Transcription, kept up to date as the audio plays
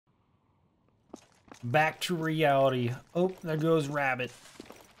Back to reality. Oh, there goes Rabbit.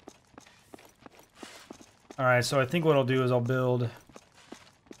 Alright, so I think what I'll do is I'll build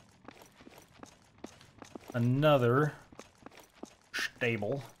another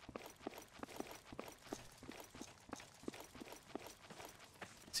stable.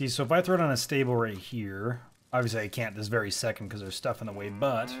 See, so if I throw it on a stable right here, obviously I can't this very second because there's stuff in the way,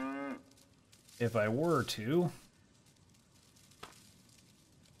 but if I were to...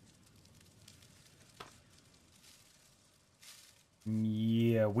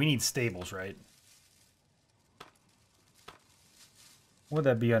 Yeah, we need stables, right? What would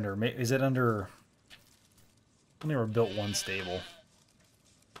that be under? Is it under... I never built one stable.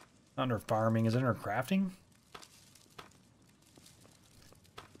 Not under farming. Is it under crafting?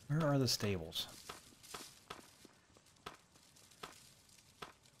 Where are the stables?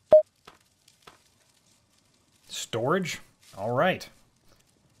 Storage? All right.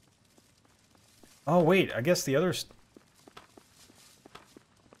 Oh, wait. I guess the others...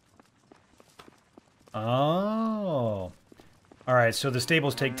 Oh. Alright, so the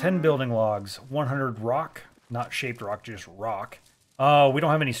stables take 10 building logs, 100 rock, not shaped rock, just rock. Oh, we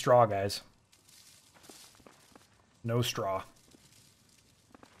don't have any straw, guys. No straw.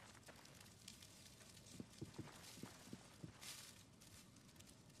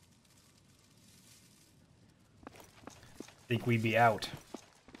 Think we'd be out.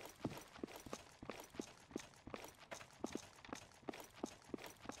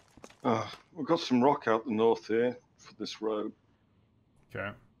 We've got some rock out the north here for this road. Okay.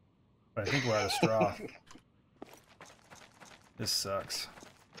 But I think we're out of straw. This sucks.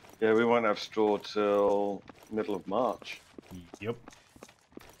 Yeah, we won't have straw till middle of March. Yep.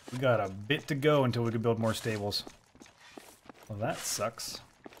 We got a bit to go until we can build more stables. Well, that sucks.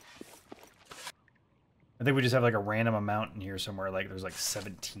 I think we just have like a random amount in here somewhere. Like there's like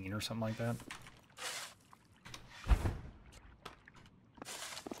 17 or something like that.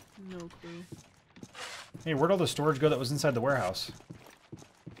 No clue. Hey, where'd all the storage go that was inside the warehouse?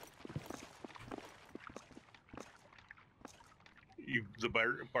 The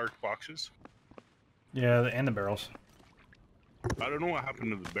bark boxes? Yeah, and the barrels. I don't know what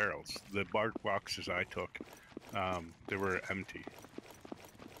happened to the barrels. The bark boxes I took, they were empty.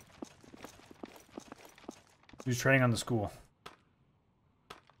 Who's training on the school?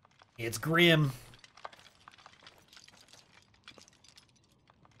 It's Grim.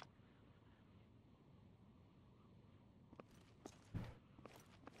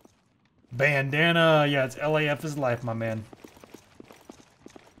 Bandana. Yeah, it's LAF is life, my man.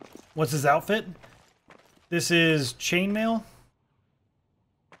 What's his outfit? This is chainmail.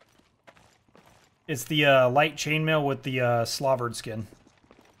 It's the light chainmail with the slobbered skin.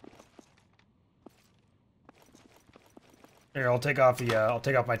 Here, I'll take off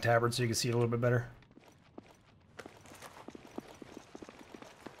my tabard so you can see it a little bit better.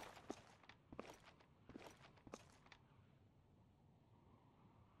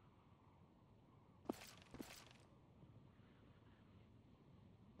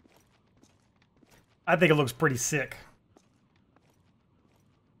 I think it looks pretty sick.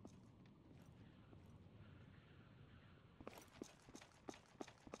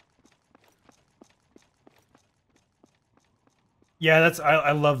 Yeah,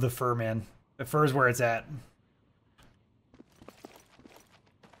 I love the fur, man. The fur is where it's at.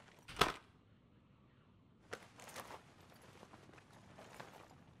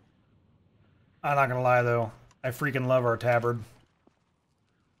 I'm not gonna lie though, I freaking love our tabard.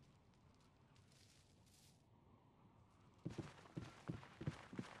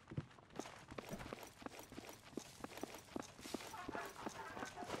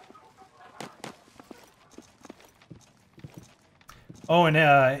 Oh,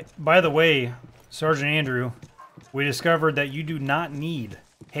 and by the way, Sergeant Andrew, we discovered that you do not need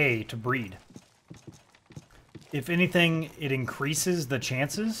hay to breed. If anything, it increases the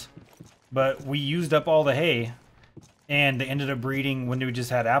chances, but we used up all the hay, and they ended up breeding when we just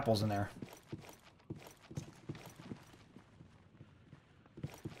had apples in there.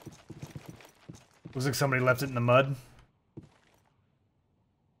 Looks like somebody left it in the mud.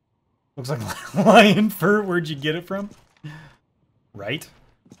 Looks like lion fur. Where'd you get it from? Right?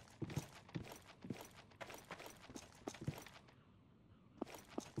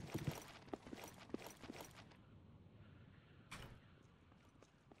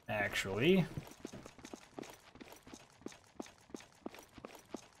 Actually...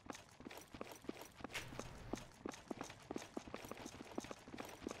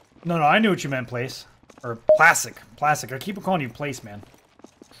 No, I knew what you meant, place. Or plastic. Plastic. I keep calling you place, man.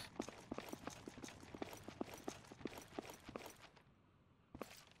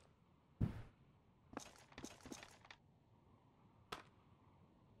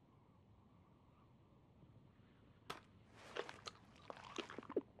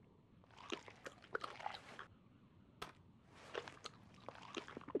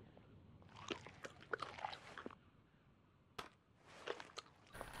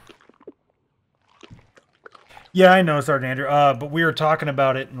 Yeah, I know, Sergeant Andrew. But we were talking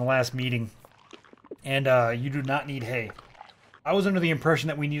about it in the last meeting, and you do not need hay. I was under the impression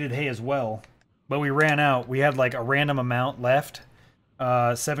that we needed hay as well, but we ran out. We had like a random amount left.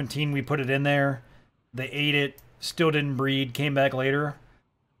 17, we put it in there. They ate it, still didn't breed, came back later.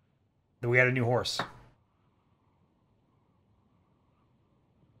 Then we had a new horse.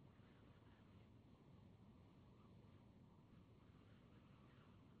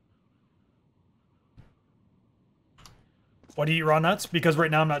 Why do you eat raw nuts? Because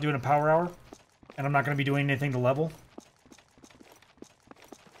right now I'm not doing a power hour, and I'm not going to be doing anything to level.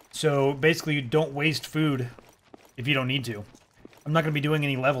 So basically, don't waste food if you don't need to. I'm not going to be doing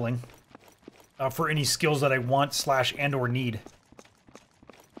any leveling for any skills that I want / and or need.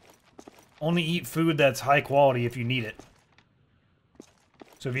 Only eat food that's high quality if you need it.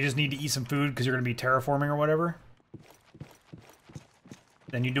 So if you just need to eat some food because you're going to be terraforming or whatever,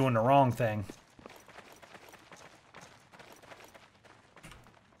 then you're doing the wrong thing.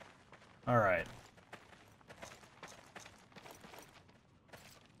 Alright.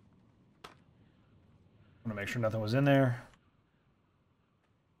 I want to make sure nothing was in there.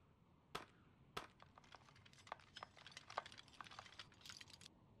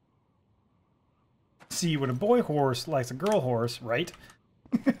 See, when a boy horse likes a girl horse, right?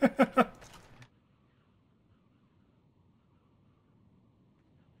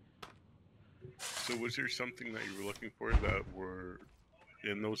 So was there something that you were looking for that were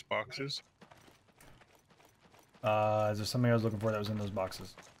in those boxes? Is there something I was looking for that was in those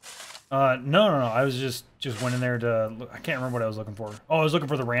boxes? No. I was just went in there to look. I can't remember what I was looking for. Oh, I was looking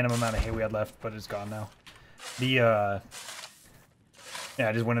for the random amount of hay we had left, but it's gone now. Yeah,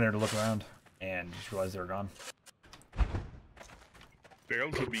 I just went in there to look around and just realized they were gone.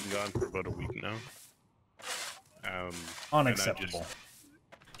 Barrels have been gone for about a week now. Unacceptable.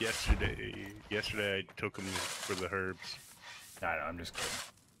 Yesterday I took them for the herbs. No, I'm just kidding.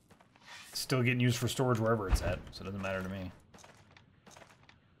 It's still getting used for storage wherever it's at, so it doesn't matter to me.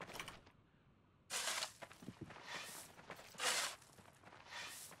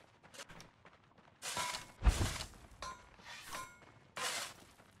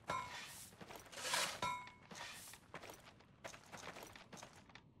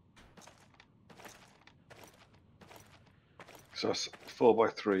 So it's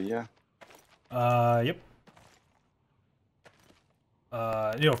 4x3, yeah? Yep.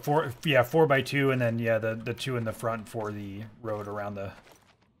 4x2, and then yeah, the 2 in the front for the road around the,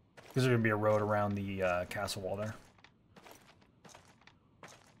 because there's gonna be a road around the castle wall there.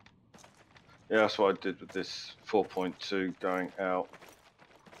 Yeah, that's what I did with this 4.2 going out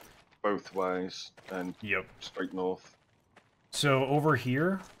both ways and Yep. straight north. So over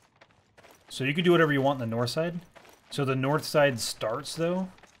here, so you could do whatever you want on the north side. So the north side starts though,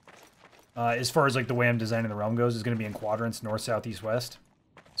 as far as like the way I'm designing the realm goes, is going to be in quadrants: north, south, east, west.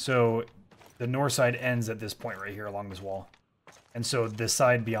 So the north side ends at this point right here along this wall, and so this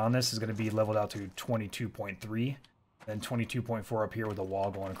side beyond this is going to be leveled out to 22.3, then 22.4 up here with a wall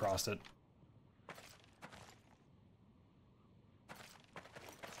going across it.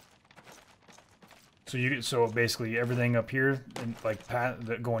 So basically everything up here, and like path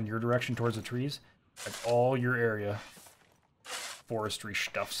that go in your direction towards the trees, that's all your area. Forestry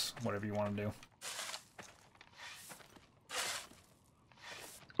stuffs, whatever you want to do.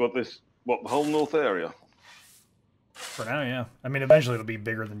 Got this, what, the whole north area? For now, yeah. I mean, eventually it'll be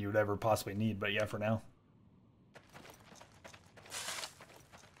bigger than you would ever possibly need, but yeah, for now.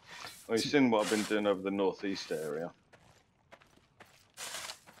 Well, you've seen what I've been doing over the northeast area.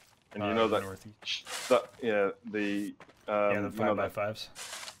 And you know that, the 5x5s.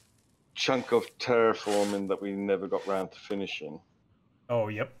 Chunk of terraforming that we never got round to finishing. Oh,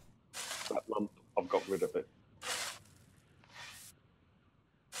 yep. That lump, I've got rid of it.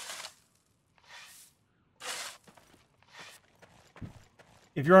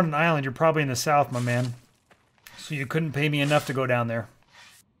 If you're on an island, you're probably in the south, my man. So you couldn't pay me enough to go down there.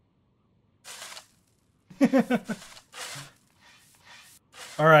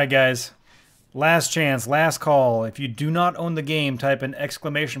 Alright, guys. Last chance, last call. If you do not own the game, type in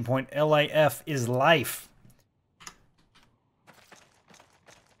 !LIF is life.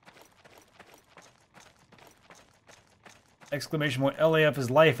 !LIF is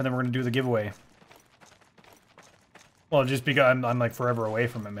life, and then we're going to do the giveaway. Well, just because I'm like forever away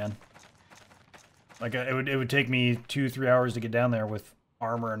from it, man. Like it would take me 2-3 hours to get down there with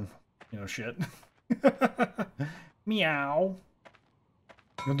armor and, you know, shit. Meow.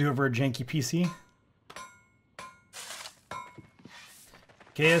 You'll do it for a janky PC.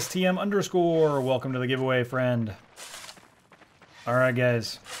 KSTM_, welcome to the giveaway, friend. Alright,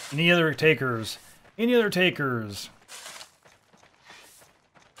 guys. Any other takers? Any other takers?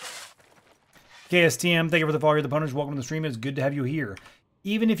 KSTM, thank you for the follow. You're the punters. Welcome to the stream. It's good to have you here.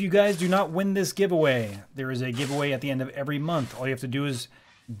 Even if you guys do not win this giveaway, there is a giveaway at the end of every month. All you have to do is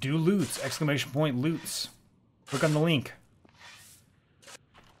do loots, ! Loots. Click on the link.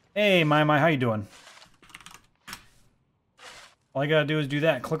 Hey, my, how you doing? All you gotta do is do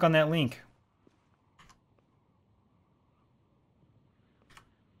that. Click on that link.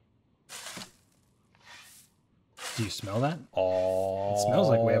 Do you smell that? Oh, it smells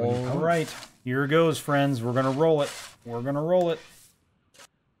like we have a new color. All right, here goes, friends. We're gonna roll it. We're gonna roll it.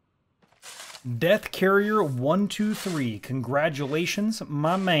 Death Carrier 123. Congratulations,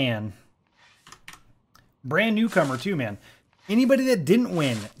 my man. Brand newcomer too, man. Anybody that didn't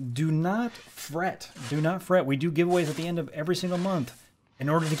win, do not fret. Do not fret. We do giveaways at the end of every single month. In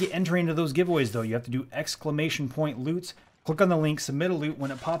order to get entry into those giveaways, though, you have to do ! Loots. Click on the link, submit a loot. When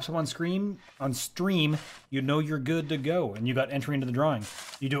it pops up on stream, you know you're good to go, and you got entry into the drawing.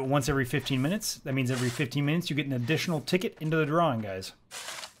 You do it once every 15 minutes. That means every 15 minutes you get an additional ticket into the drawing, guys.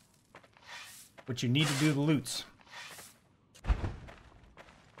 But you need to do the loots.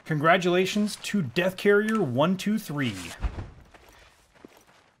 Congratulations to Death Carrier 123.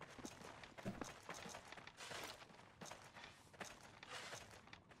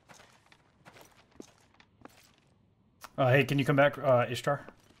 Hey, can you come back, Ishtar,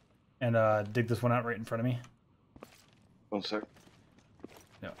 and dig this one out right in front of me? 1 sec.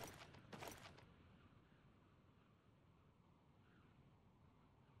 Yeah.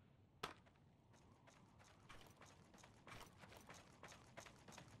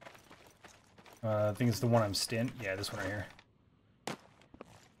 I think it's the one I'm standing. Yeah, this one right here.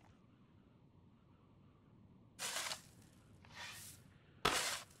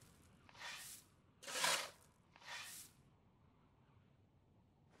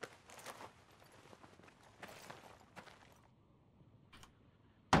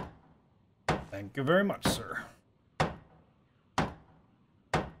 Thank you very much, sir.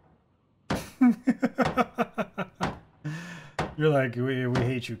 You're like, we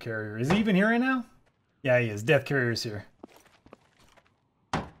hate you, Carrier. Is he even here right now? Yeah, he is. Death Carrier's here.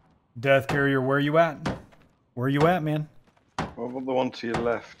 Death Carrier, where you at? Where you at, man? Well, the one to your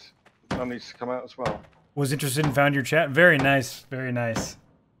left. That needs to come out as well. Was interested and found your chat. Very nice. Very nice.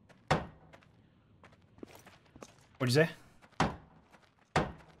 What'd you say?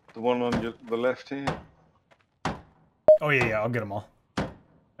 The one on the left here. Oh, yeah, I'll get them all. I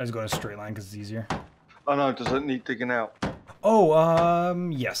just go in a straight line because it's easier. Oh, no, does it need digging out? Oh,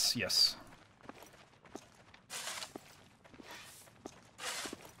 yes.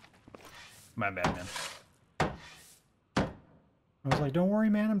 My bad, man. I was like, don't worry,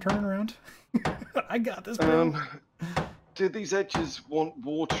 man, I'm turning around. I got this, bro. Do these edges want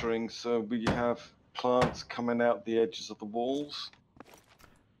watering so we have plants coming out the edges of the walls?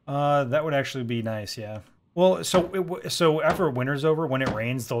 That would actually be nice, yeah. Well, so after winter's over, when it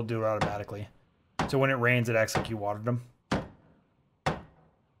rains, they'll do it automatically. So when it rains, it acts like you watered them.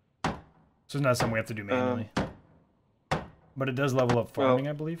 So it's not something we have to do manually. But it does level up farming,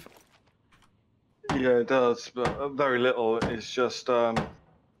 I believe. Yeah, it does, but very little. It's just I've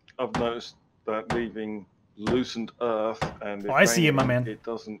noticed that leaving loosened earth and I see it, my man. It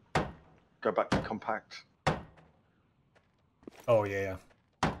doesn't go back to compact. Oh yeah.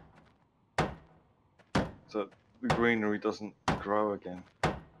 So the greenery doesn't grow again.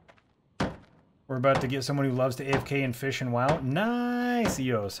 We're about to get someone who loves to AFK and fish and WoW. Nice,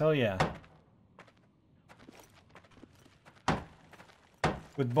 Eos. Hell yeah.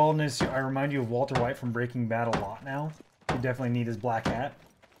 With baldness, I remind you of Walter White from Breaking Bad a lot now. You definitely need his black hat.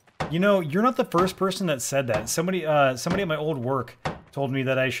 You know, you're not the first person that said that. Somebody at my old work told me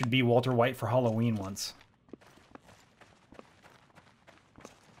that I should be Walter White for Halloween once.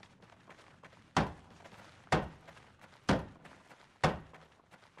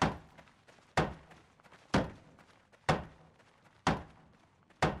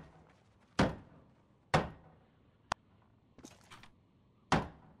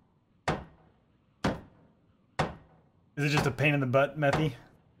 Is it just a pain in the butt, Methy?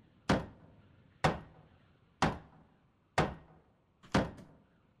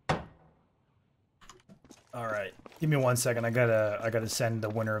 All right, give me 1 second. I gotta send the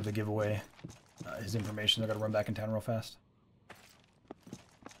winner of the giveaway his information. I gotta run back in town real fast.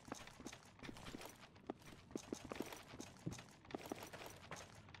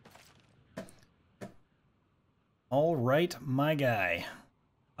 All right, my guy.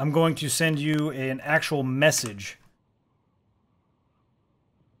 I'm going to send you an actual message.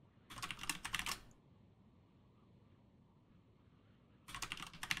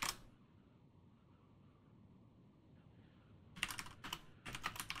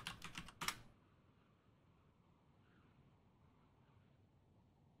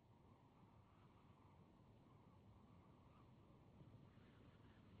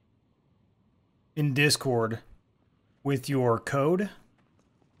 in Discord with your code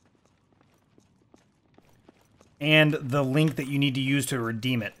and the link that you need to use to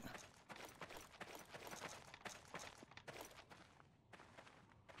redeem it.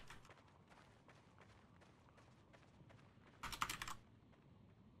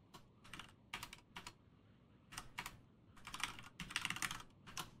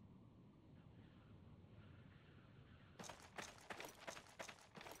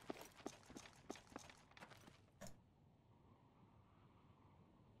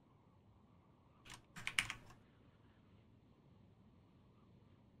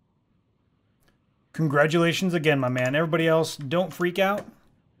 Congratulations again, my man. Everybody else, don't freak out.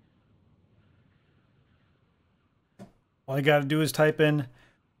 All you gotta do is type in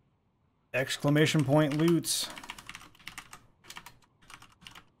 !loots.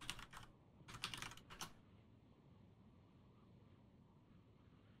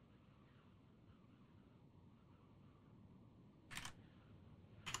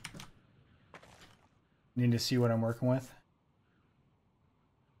 Need to see what I'm working with.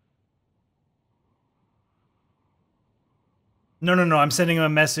 No. I'm sending him a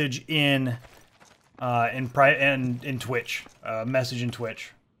message in Twitch. Message in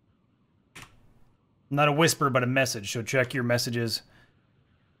Twitch. Not a whisper, but a message. So check your messages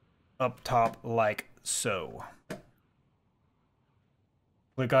up top like so.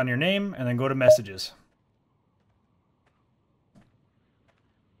 Click on your name and then go to messages.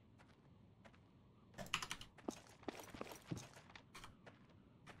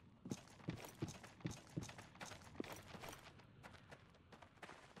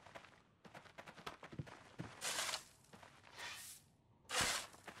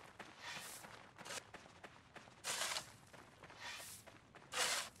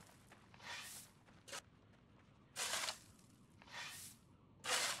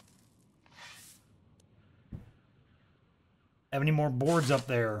 Have any more boards up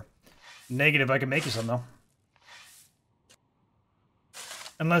there? Negative, I can make you some though.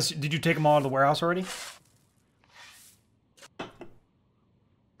 Unless, did you take them all out of the warehouse already?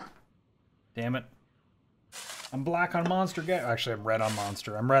 Damn it. I'm black on monster. Actually, I'm red on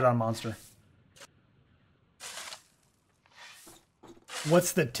monster. I'm red on monster.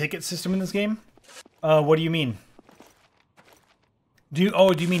 What's the ticket system in this game? What do you mean? Do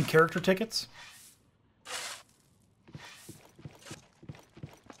you mean character tickets?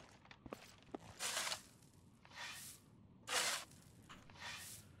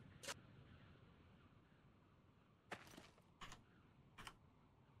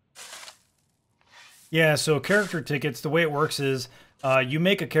 Yeah, so character tickets, the way it works is you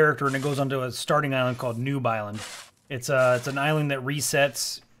make a character and it goes onto a starting island called Noob Island. It's an island that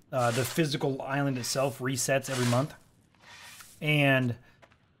resets, the physical island itself resets every month. And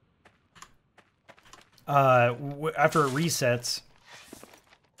after it resets,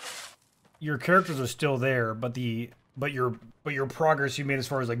 your characters are still there, but your progress you made as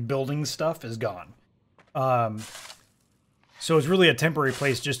far as like building stuff is gone. So it's really a temporary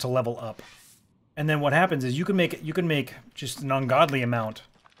place just to level up. And then what happens is you can make just an ungodly amount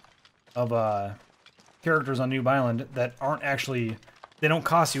of characters on Noob Island that aren't actually, they don't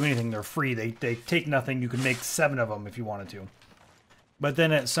cost you anything. They're free. They take nothing. You can make 7 of them if you wanted to. But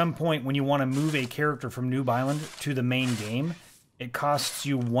then at some point when you want to move a character from Noob Island to the main game, it costs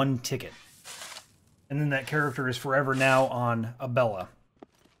you 1 ticket. And then that character is forever now on Abella.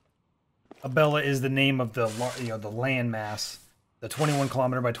 Abella is the name of the land mass. The 21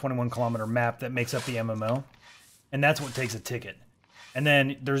 kilometer by 21 kilometer map that makes up the MMO, and that's what takes a ticket. And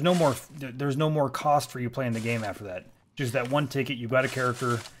then there's no more cost for you playing the game after that. Just that 1 ticket, you've got a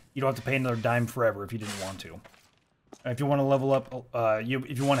character. You don't have to pay another dime forever if you didn't want to. If you want to level up,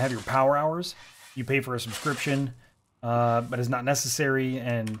 if you want to have your power hours, you pay for a subscription, but it's not necessary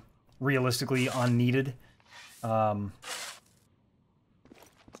and realistically unneeded. But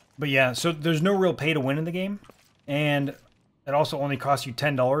yeah, so there's no real pay to win in the game, and it also only costs you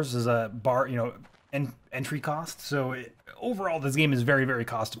 $10 as a entry cost. So overall, this game is very, very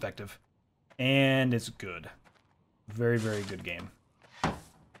cost effective, and it's good. Very, very good game.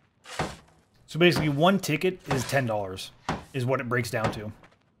 So basically, 1 ticket is $10, is what it breaks down to.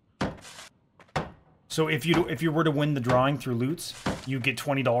 So if you were to win the drawing through loots, you get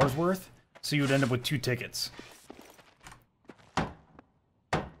 $20 worth. So you would end up with 2 tickets.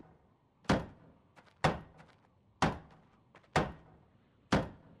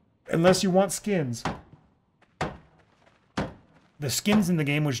 Unless you want skins. The skins in the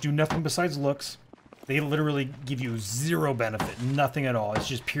game, which do nothing besides looks, they literally give you 0 benefit, nothing at all. It's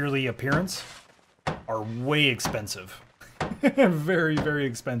just purely appearance, are way expensive. Very, very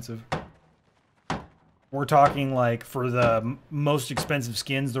expensive. We're talking like for the most expensive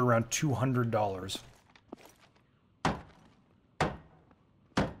skins, they're around $200.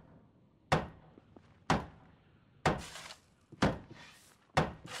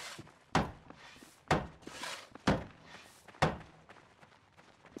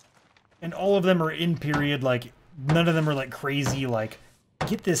 And all of them are in period, like none of them are like crazy, like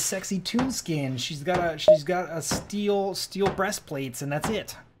get this sexy Toon skin. She's got a steel breastplates and that's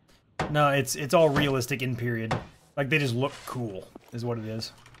it. No, it's all realistic in period. Like they just look cool, is what it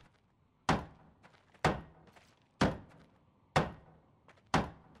is.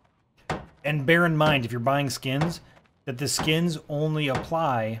 And bear in mind, if you're buying skins, that the skins only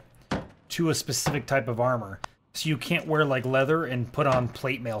apply to a specific type of armor. So you can't wear like leather and put on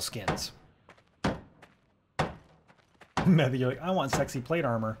plate mail skins. Matthew, you're like, I want sexy plate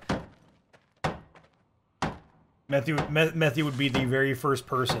armor. Matthew would be the very first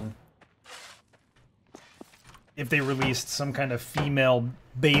person if they released some kind of female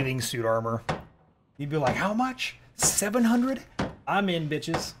bathing suit armor. He'd be like, how much? 700? I'm in,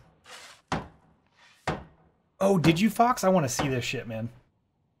 bitches. Oh, did you, Fox? I want to see this shit, man.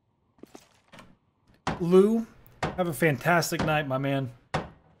 Lou, have a fantastic night, my man.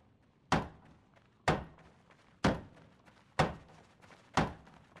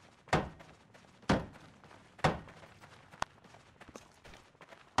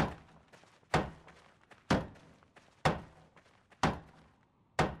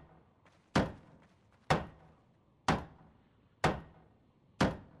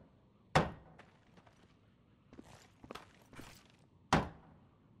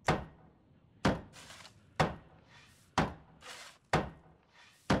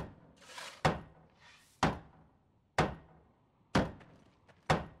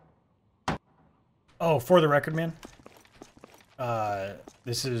 Oh, for the record, man,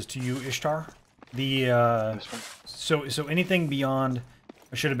 this is to you, Ishtar. The so anything beyond,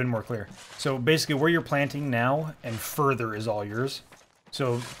 I should have been more clear. So basically, where you're planting now and further is all yours.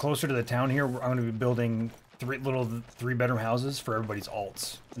 So closer to the town here, I'm going to be building three-bedroom houses for everybody's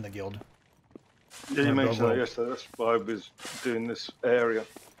alts in the guild. Yeah, you mentioned that yesterday. That's why I was doing this area.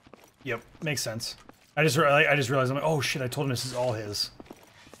 Yep, makes sense. I just realized, I'm like, oh shit, I told him this is all his.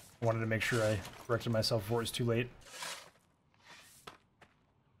 I wanted to make sure I corrected myself before it was too late.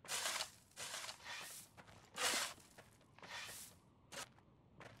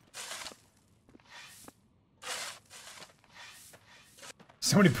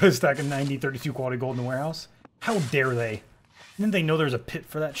 Somebody put a stack of 90-32 quality gold in the warehouse? How dare they? Didn't they know there's a pit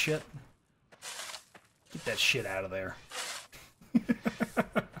for that shit? Get that shit out of there.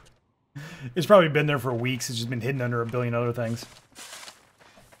 It's probably been there for weeks. It's just been hidden under a billion other things.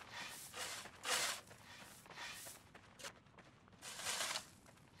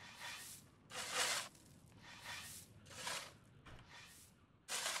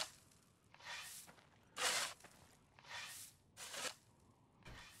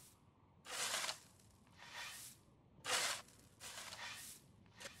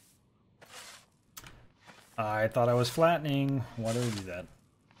 I thought I was flattening. Why did I do that?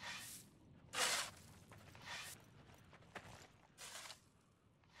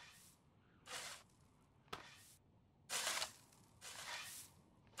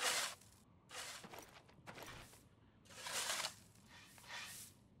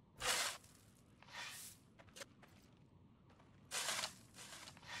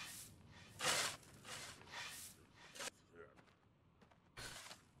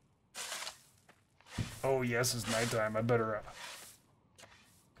 Oh yes, it's nighttime. I better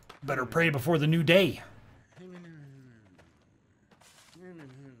pray before the new day.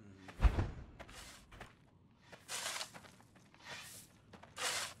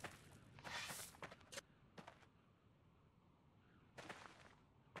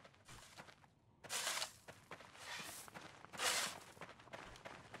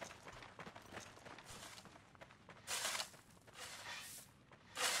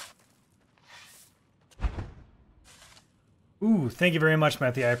 Ooh, thank you very much,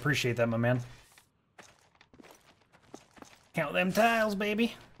 Matthew. I appreciate that, my man. Count them tiles,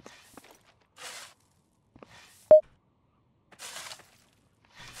 baby.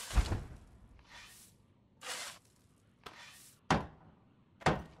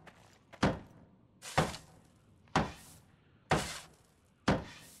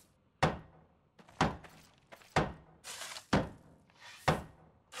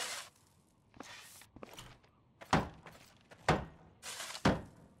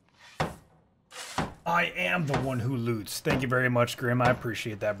 I am the one who loots. Thank you very much, Grim. I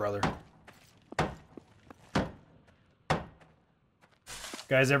appreciate that, brother.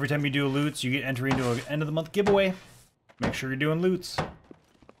 Guys, every time you do a loots, you get entry into an end of the month giveaway. Make sure you're doing loots.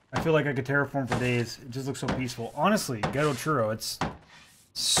 I feel like I could terraform for days. It just looks so peaceful. Honestly, Ghetto Churro, it's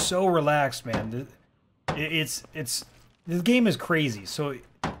so relaxed, man. It's this game is crazy. So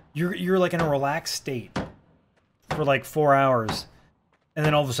you're like in a relaxed state for like 4 hours, and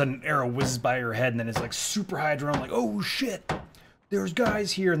then all of a sudden an arrow whizzes by your head, and then it's like super high adrenaline, like, oh shit, there's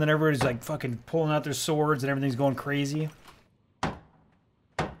guys here, and then everybody's like fucking pulling out their swords and everything's going crazy.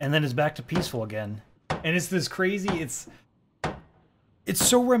 And then it's back to peaceful again. And it's this crazy, it's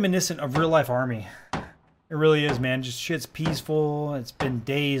so reminiscent of real life army. It really is, man. Just shit's peaceful. It's been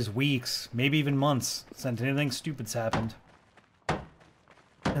days, weeks, maybe even months since anything stupid's happened.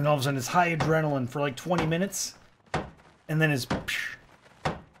 And all of a sudden it's high adrenaline for like 20 minutes. And then it's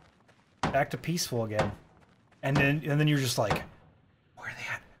back to peaceful again. And then you're just like, where are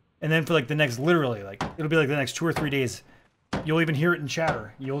they at? And then for like the next, literally, like, it'll be like the next 2 or 3 days, you'll even hear it in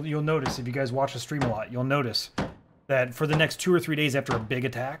chatter. You'll notice, if you guys watch the stream a lot, you'll notice that for the next 2 or 3 days after a big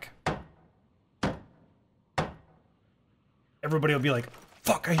attack, everybody will be like,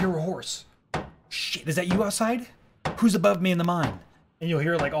 fuck, I hear a horse. Shit, is that you outside? Who's above me in the mine? And you'll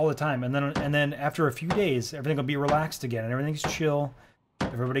hear it like all the time. And then after a few days, everything will be relaxed again and everything's chill.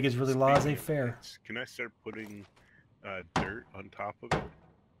 Everybody gets really laissez-faire. Can I start putting dirt on top of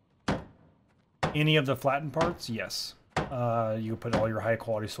it? Any of the flattened parts? Yes. You put all your high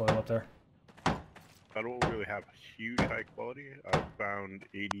quality soil up there. I don't really have huge high quality. I've found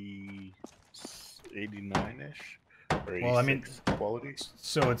 80, 89-ish. Well, I mean, quality.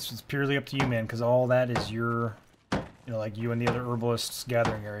 So it's purely up to you, man, because all that is your, like you and the other herbalists'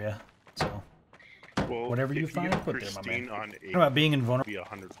 gathering area. So well, whatever you find, put there, my man. On How about being invulnerable? Be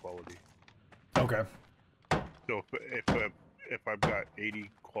 100 quality. Okay. So if I've got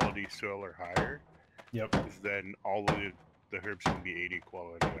 80 quality soil or higher, yep, then all of the herbs can be 80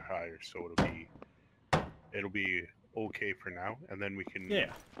 quality or higher. So it'll be okay for now, and then we can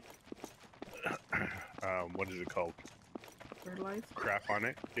what is it called? Fertilize? Crap on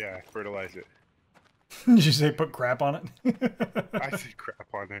it. Yeah, fertilize it. Did you say put crap on it? I said crap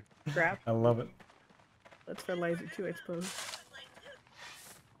on it. Crap? I love it. Let's fertilize it too, I suppose.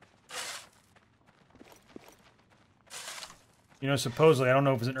 You know, supposedly, I don't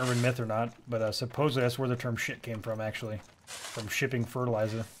know if it's an urban myth or not, but supposedly that's where the term shit came from, actually. From shipping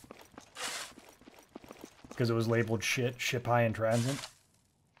fertilizer. Because it was labeled shit, ship high in transit.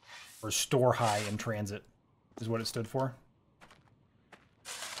 Or store high in transit is what it stood for.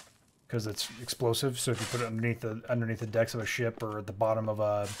 Because it's explosive, so if you put it underneath the decks of a ship or at the bottom of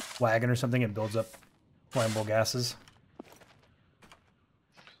a wagon or something, it builds up flammable gases.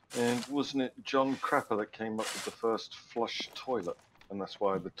 And wasn't it John Crapper that came up with the first flush toilet? And that's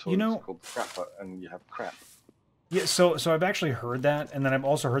why the toilet's called Crapper, and you have crap. Yeah, so I've actually heard that, and then I've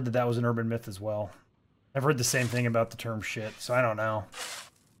also heard that that was an urban myth as well. I've heard the same thing about the term shit, so I don't know.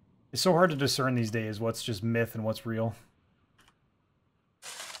 It's so hard to discern these days what's just myth and what's real.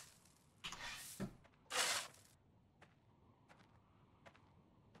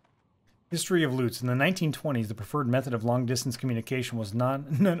 History of loots. In the 1920s, the preferred method of long-distance communication was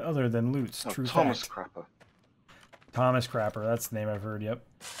none other than loots. Oh, True Thomas fact. Crapper. Thomas Crapper. That's the name I've heard, yep.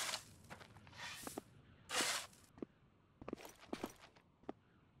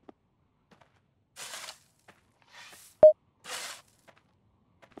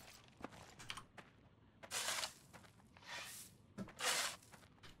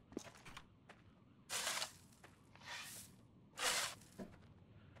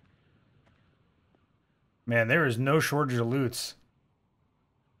 Man, there is no shortage of loots.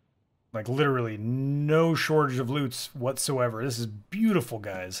 Like, literally, no shortage of loots whatsoever. This is beautiful,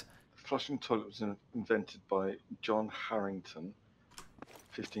 guys. The flushing toilet was invented by John Harrington,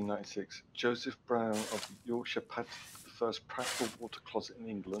 1596. Joseph Brown of Yorkshire patented the first practical water closet in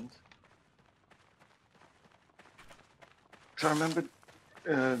England. So I remember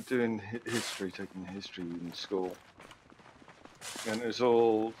doing history, taking history in school. And it was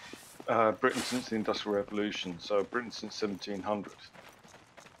all Britain since the Industrial Revolution, so Britain since 1700.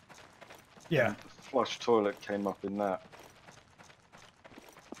 Yeah. And the flush toilet came up in that.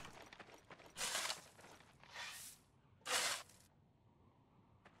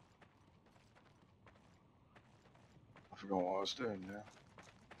 I forgot what I was doing now.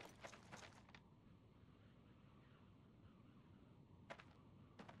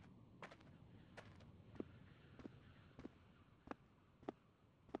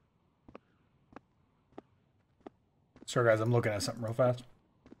 Sorry, guys, I'm looking at something real fast.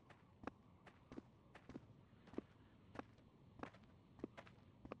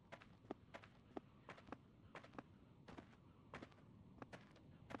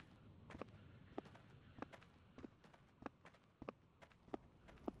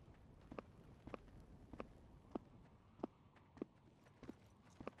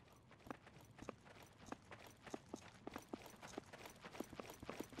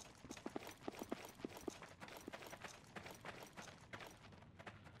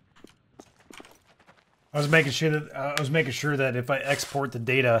 I was making sure that if I export the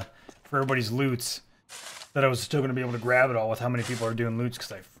data for everybody's loots, that I was still going to be able to grab it all with how many people are doing loots,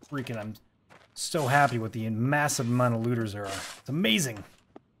 because I'm so happy with the massive amount of looters there are. It's amazing.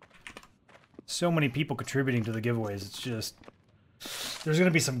 So many people contributing to the giveaways. It's just, there's going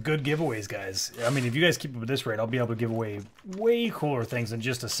to be some good giveaways, guys. I mean, if you guys keep up at this rate, I'll be able to give away way cooler things than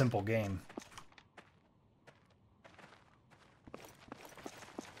just a simple game.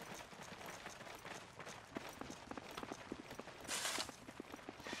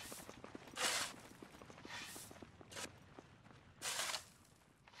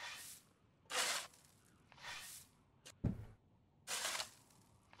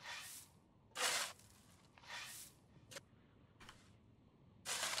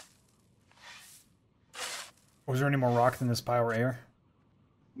 Was there any more rock than this pile or air?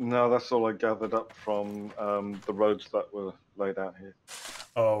 No, that's all I gathered up from the roads that were laid out here.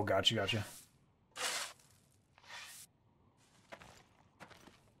 Oh, gotcha.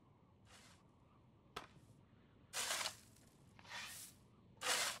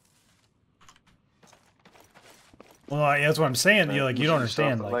 Well, that's what I'm saying. You don't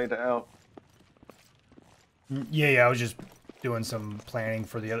understand. Like, laid it out. Yeah. I was just doing some planning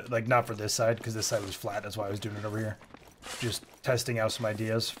for the other, like not for this side because this side was flat. That's why I was doing it over here. Just testing out some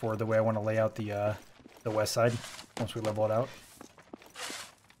ideas for the way I want to lay out the west side once we level it out.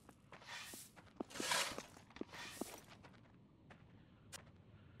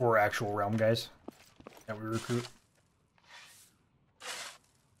 For actual realm guys that we recruit.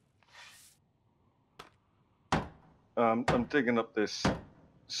 I'm digging up this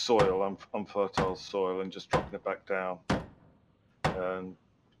soil, unfertile soil, and just dropping it back down and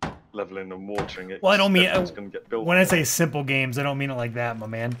leveling and watering it. Well, I don't mean it's going to get built. When I say simple games, I don't mean it like that, my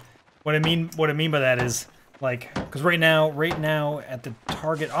man. What I mean by that is like, because right now at the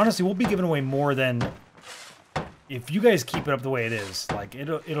target, honestly, we'll be giving away more than, if you guys keep it up the way it is. Like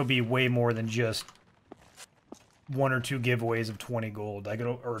it'll be way more than just 1 or 2 giveaways of 20 gold, like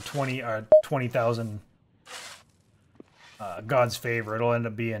or 20,000. God's favor. It'll end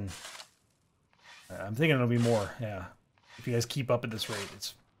up being. I'm thinking it'll be more. Yeah, if you guys keep up at this rate,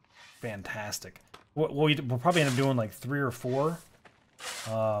 it's fantastic. We'll probably end up doing like 3 or 4.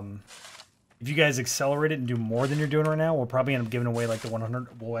 If you guys accelerate it and do more than you're doing right now, we'll probably end up giving away like the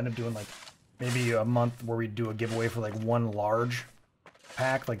 100. We'll end up doing like maybe a month where we do a giveaway for like 1 large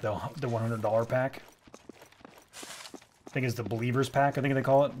pack, like the $100 pack. I think it's the Believers pack. I think they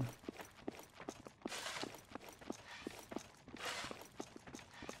call it.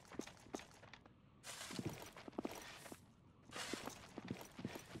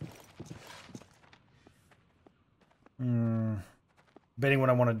 Betting what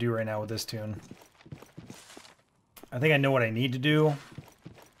I want to do right now with this tune. I think I know what I need to do,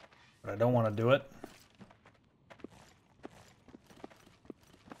 but I don't want to do it.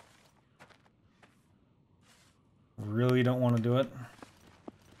 Really don't want to do it,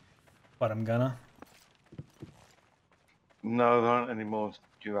 but I'm gonna. No, there aren't any more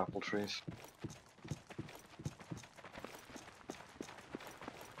dew apple trees.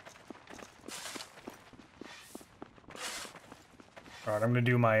 All right, I'm gonna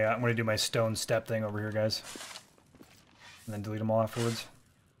do my stone step thing over here, guys, and then delete them all afterwards.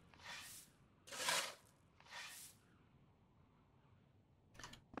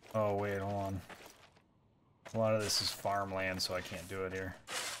 Oh wait, hold on. A lot of this is farmland, so I can't do it here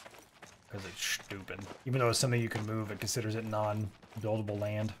because it's stupid. Even though it's something you can move, it considers it non-buildable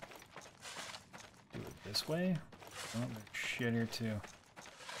land. Do it this way. Oh, there's shit here too.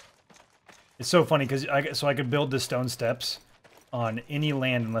 It's so funny because I could build the stone steps on any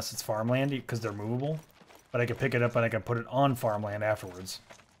land unless it's farmland because they're movable, but I can pick it up and I can put it on farmland afterwards.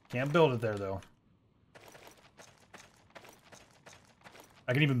 Can't build it there though.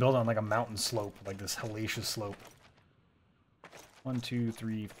 I can even build it on like a mountain slope, like this hellacious slope. 1, 2,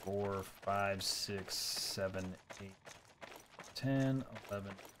 3, 4, 5, 6, 7, 8, 10,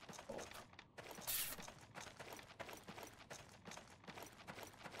 11, 12.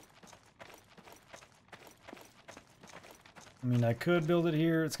 I mean, I could build it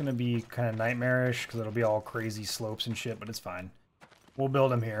here. It's going to be kind of nightmarish because it'll be all crazy slopes and shit, but it's fine. We'll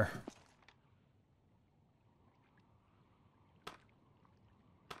build them here.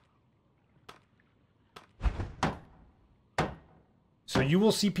 So you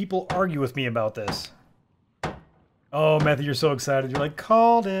will see people argue with me about this. Oh, Matthew, you're so excited. You're like,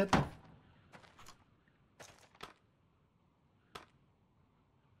 called it.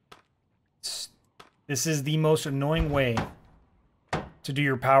 This is the most annoying way to do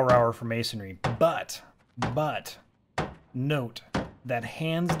your power hour for masonry, but note that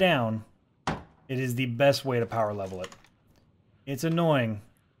hands down It is the best way to power level it. It's annoying.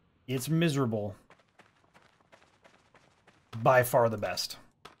 It's miserable. By far the best.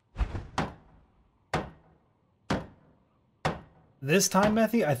 This time,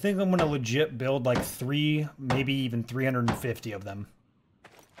 Methy, I think I'm going to legit build like 3, maybe even 350 of them.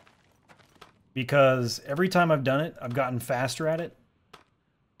 Because every time I've done it, I've gotten faster at it.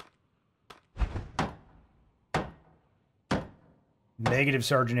 Negative,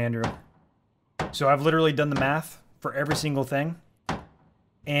 Sergeant Andrew. So I've literally done the math for every single thing.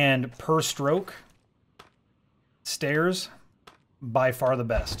 And per stroke, stairs, by far the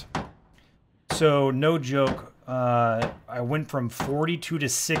best. So no joke, I went from 42 to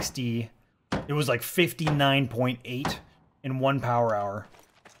 60. It was like 59.8 in 1 power hour.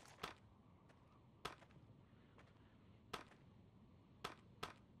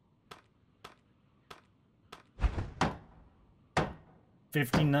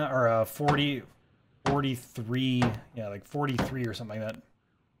 Or 40, 43, yeah, like 43 or something like that.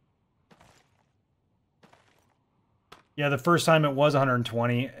 Yeah, the first time it was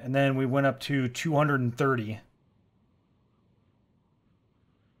 120, and then we went up to 230.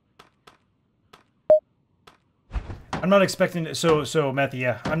 I'm not expecting, so Matthew,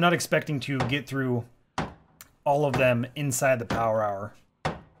 yeah, I'm not expecting to get through all of them inside the power hour.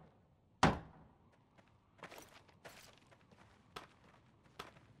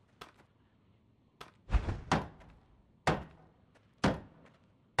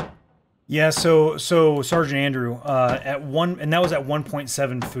 Yeah, so Sergeant Andrew, at and that was at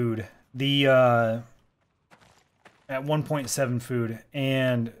 1.7 food. The at 1.7 food,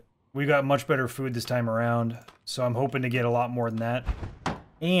 and we got much better food this time around. So I'm hoping to get a lot more than that.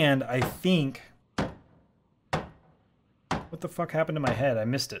 And I think, what the fuck happened to my head? I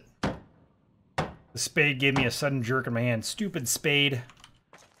missed it. The spade gave me a sudden jerk in my hand. Stupid spade.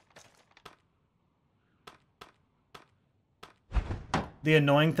 The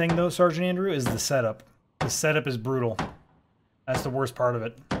annoying thing, though, Sergeant Andrew, is the setup. The setup is brutal. That's the worst part of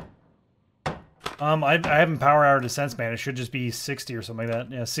it. I haven't power hour to sense, man. It should just be 60 or something like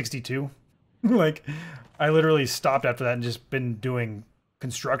that. Yeah, 62. Like, I literally stopped after that and just been doing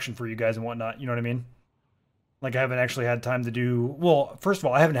construction for you guys and whatnot. You know what I mean? Like, I haven't actually had time to do... Well, first of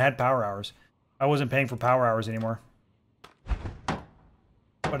all, I haven't had power hours. I wasn't paying for power hours anymore.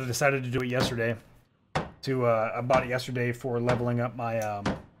 But I decided to do it yesterday. I bought it yesterday for leveling up my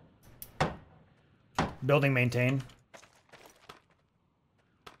building maintain.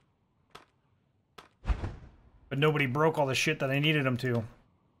 But nobody broke all the shit that I needed them to.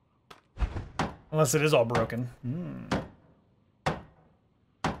 Unless it is all broken.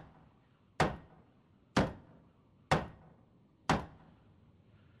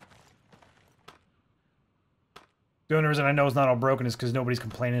 The only reason I know it's not all broken is because nobody's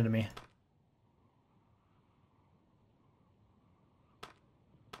complaining to me.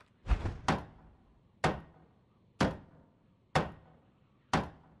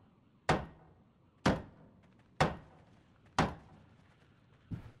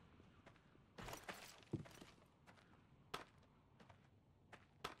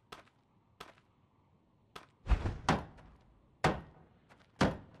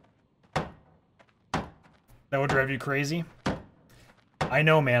 That would drive you crazy? I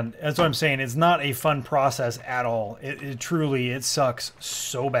know, man. That's what I'm saying. It's not a fun process at all. It truly, it sucks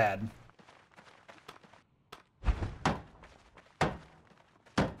so bad.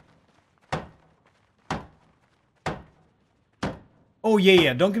 Oh,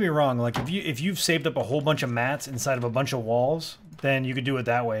 yeah. Don't get me wrong. Like, if you've saved up a whole bunch of mats inside of a bunch of walls, then you could do it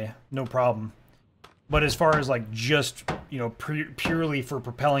that way. No problem. But as far as, like, just, you know, purely for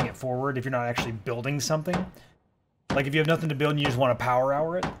propelling it forward, if you're not actually building something, like if you have nothing to build and you just want to power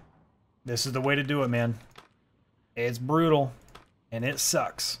hour it, this is the way to do it, man. It's brutal, and it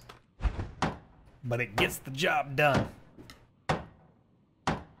sucks. But it gets the job done.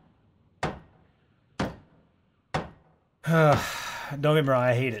 Don't get me wrong,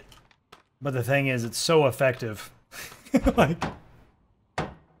 I hate it. But the thing is, it's so effective. Like...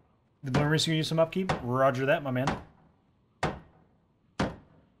 The bloomers can use some upkeep? Roger that, my man. So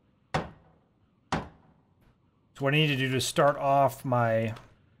what I need to do to start off my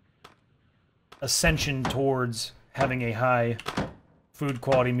ascension towards having a high food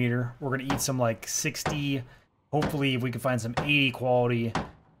quality meter, we're going to eat some like 60, hopefully if we can find some 80 quality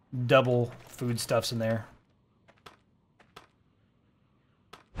double foodstuffs in there.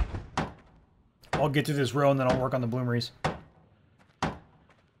 I'll get through this row and then I'll work on the bloomeries.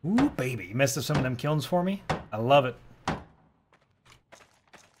 Ooh, baby. You messed up some of them kilns for me? I love it.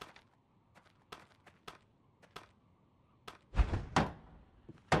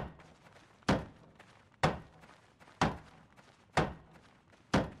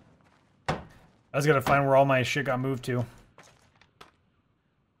 I was gonna find where all my shit got moved to.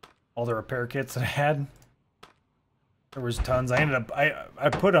 All the repair kits that I had. There was tons. I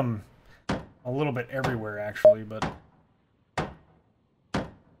put them a little bit everywhere actually, but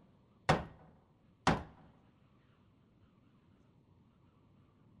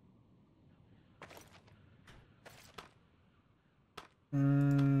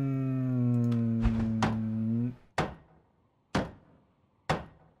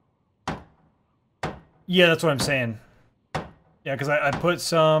yeah, that's what I'm saying. Yeah, because I put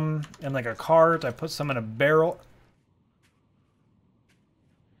some in like a cart. I put some in a barrel.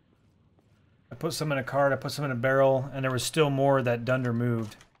 I put some in a cart. I put some in a barrel, and there was still more that Dunder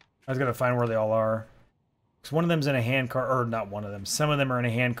moved. I was gonna find where they all are. Because one of them's in a hand cart, or not one of them. Some of them are in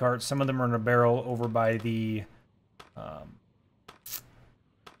a hand cart. Some of them are in a barrel over by the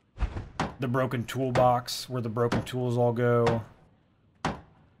broken toolbox, where the broken tools all go.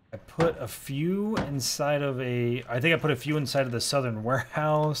 I put a few inside of I think I put a few inside of the southern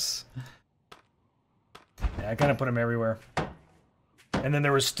warehouse. Yeah, I kind of put them everywhere. And then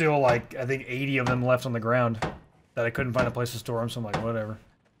there was still, like, I think 80 of them left on the ground that I couldn't find a place to store them, so I'm like, whatever.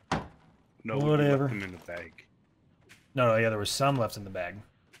 No, whatever. We left them in the bag. No, yeah, there was some left in the bag.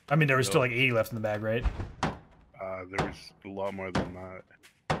 I mean, there was still like 80 left in the bag, right? There was a lot more than that.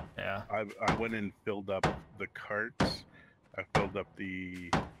 Yeah. I went and filled up the carts. I filled up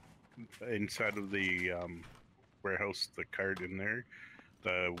the inside of the warehouse, the cart in there.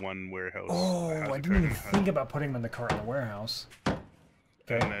 The one warehouse. Oh, I didn't even think about putting them in the cart in the warehouse.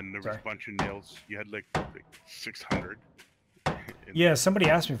 Okay. And then there was a bunch of nails. You had like 600. Yeah, somebody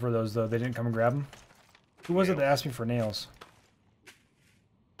asked me for those though. They didn't come and grab them. Who was it that asked me for nails?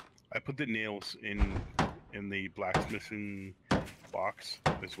 I put the nails in the blacksmithing box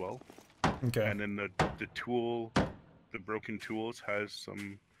as well. Okay. And then the broken tools has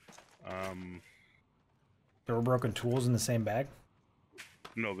some. There were broken tools in the same bag?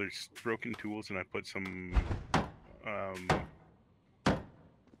 No, there's broken tools, and I put some.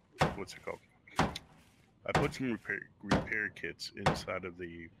 What's it called? I put some repair kits inside of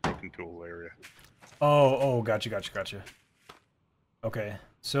the broken tool area. Oh, gotcha. Okay,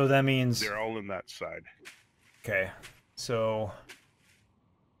 so that means they're all in that side. Okay, so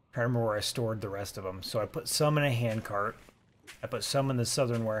I remember where I stored the rest of them. So I put some in a hand cart. I put some in the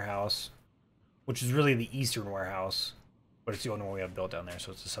southern warehouse, which is really the eastern warehouse, but it's the only one we have built down there,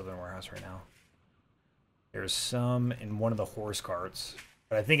 so it's the southern warehouse right now. There's some in one of the horse carts,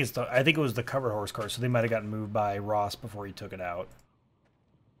 but I think it was the covered horse cart, so they might have gotten moved by Ross before he took it out.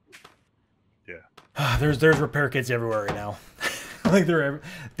 Yeah. There's repair kits everywhere right now. Like the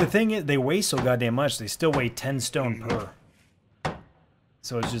thing is, they weigh so goddamn much. They still weigh 10 stone per.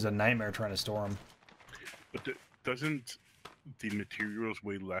 So it's just a nightmare trying to store them. But doesn't the materials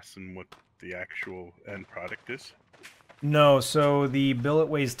weigh less than what the actual end product is? No, so the billet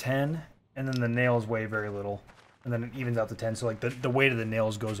weighs 10, and then the nails weigh very little. And then it evens out to 10, so like the weight of the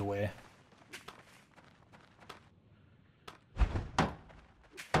nails goes away.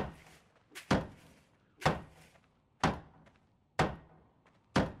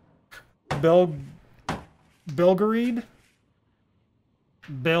 Belgariad?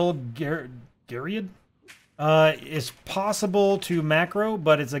 Belgariad? It's possible to macro,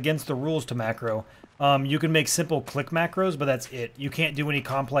 but it's against the rules to macro. You can make simple click macros, but that's it. You can't do any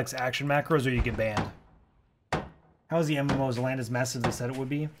complex action macros or you get banned. How's the MMO's land as massive as they said it would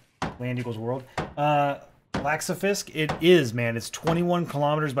be? Land equals world. Laxafisk, it is, man. It's 21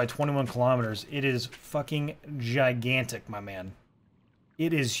 kilometers by 21 kilometers. It is fucking gigantic, my man.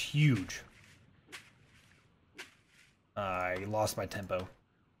 It is huge. I lost my tempo.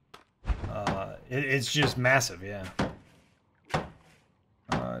 It's just massive, yeah.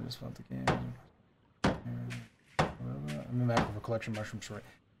 I just want the game. I'm a macro for collection mushrooms, right?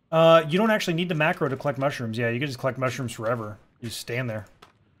 You don't actually need to macro to collect mushrooms. Yeah, you can just collect mushrooms forever. You just stand there.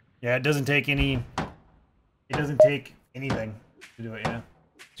 Yeah, it doesn't take any. It doesn't take anything to do it. Yeah.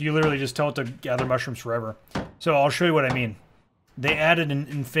 So you literally just tell it to gather mushrooms forever. So I'll show you what I mean. They added an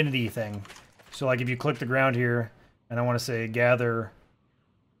infinity thing. So like if you click the ground here, and I want to say gather.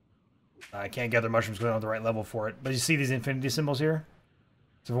 I can't gather mushrooms because I don't have the right level for it. But you see these infinity symbols here?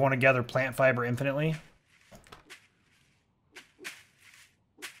 So if I want to gather plant fiber infinitely,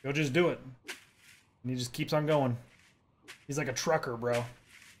 he'll just do it. And he just keeps on going. He's like a trucker, bro.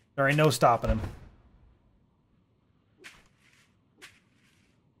 There ain't no stopping him.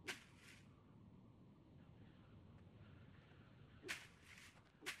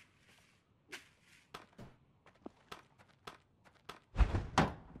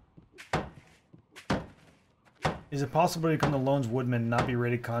 Is it possible to become the Lone's Woodman and not be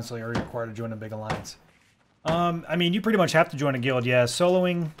rated constantly, or are you required to join a big alliance? I mean, you pretty much have to join a guild, yeah.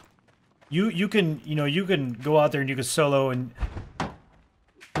 Soloing, you can, you know, you can go out there and you can solo, and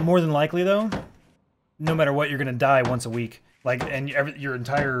more than likely, though, no matter what, you're going to die once a week. Like, and your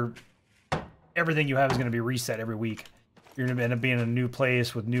entire, everything you have is going to be reset every week. You're going to end up being in a new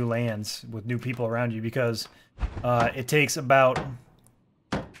place with new lands, with new people around you, because it takes about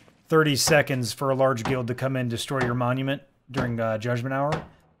 30 seconds for a large guild to come in, destroy your monument during Judgment Hour,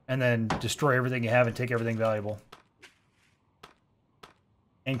 and then destroy everything you have and take everything valuable.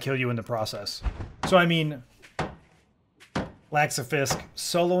 And kill you in the process. So, I mean, Laxafisk,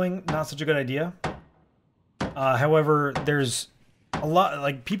 soloing, not such a good idea. However, there's a lot,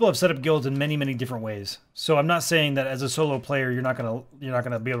 like, people have set up guilds in many, many different ways. So I'm not saying that as a solo player, you're not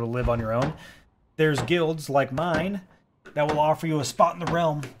gonna be able to live on your own. There's guilds like mine that will offer you a spot in the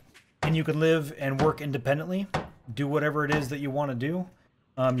realm, and you can live and work independently, do whatever it is that you want to do.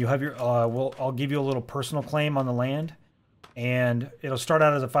 You have your, I'll give you a little personal claim on the land, and it'll start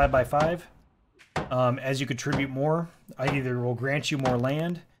out as a 5x5. As you contribute more, I either will grant you more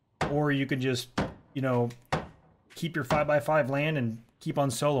land, or you can just, you know, keep your 5x5 land and keep on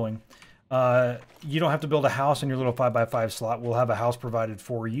soloing. You don't have to build a house in your little 5x5 slot. We'll have a house provided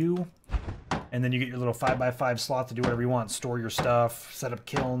for you. And then you get your little 5x5 slot to do whatever you want. Store your stuff, set up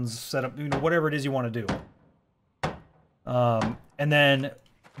kilns, set up, you know, whatever it is you want to do. And then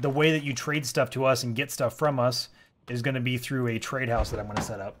the way that you trade stuff to us and get stuff from us is going to be through a trade house that I'm going to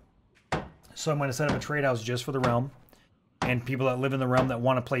set up. So I'm going to set up a trade house just for the realm, and people that live in the realm that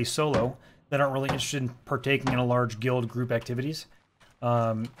want to play solo, that aren't really interested in partaking in a large guild group activities.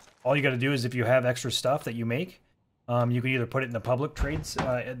 All you got to do is, if you have extra stuff that you make, you can either put it in the public trades,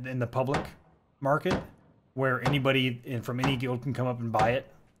 in the public market, where anybody from any guild can come up and buy it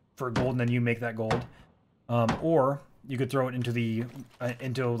for gold, and then you make that gold. Or you could throw it into the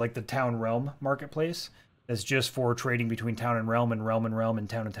like the town realm marketplace. That's just for trading between town and realm, and realm and realm, and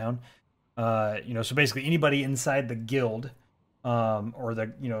town and town. You know, so basically anybody inside the guild, or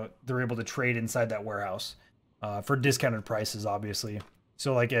the, you know, they're able to trade inside that warehouse for discounted prices, obviously.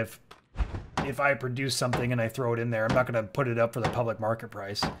 So like if I produce something and I throw it in there, I'm not going to put it up for the public market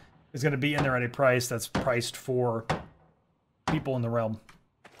price. It's going to be in there at a price that's priced for people in the realm.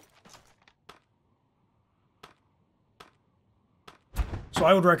 So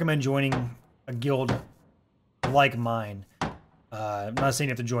I would recommend joining a guild like mine. I'm not saying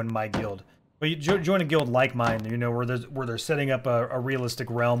you have to join my guild, but you join a guild like mine, you know, where they're setting up a realistic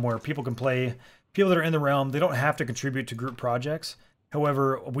realm where people can play. People that are in the realm, they don't have to contribute to group projects.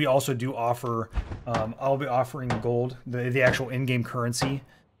 However, we also do offer, I'll be offering gold, the actual in-game currency,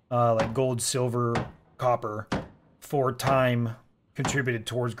 like gold, silver, copper, for time contributed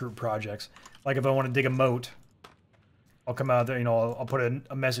towards group projects. Like if I want to dig a moat, I'll come out there, you know, I'll put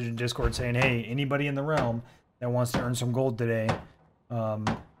a message in Discord saying, hey, anybody in the realm that wants to earn some gold today,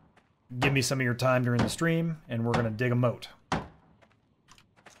 give me some of your time during the stream, and we're going to dig a moat.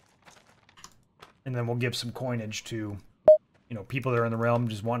 And then we'll give some coinage to, you know, people that are in the realm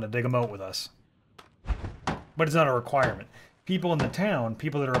just wanting to dig a moat with us. But it's not a requirement. People in the town,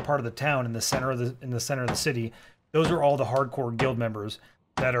 people that are a part of the town in the center of the city, those are all the hardcore guild members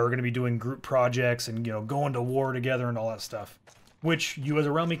that are going to be doing group projects and, you know, going to war together and all that stuff, which you as a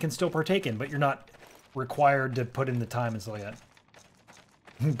realmie can still partake in, but you're not required to put in the time and stuff like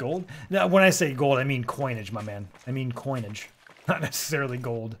that. Gold? Now, when I say gold, I mean coinage, my man. I mean coinage, not necessarily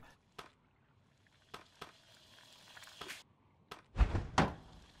gold.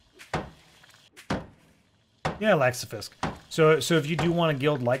 Yeah, Laxafisk. So if you do want a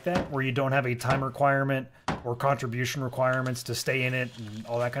guild like that, where you don't have a time requirement or contribution requirements to stay in it and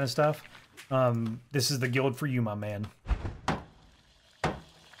all that kind of stuff, this is the guild for you, my man.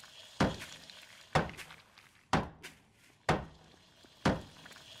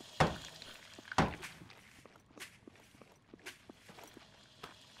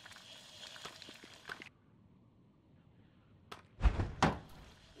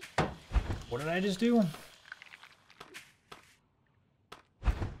 What did I just do?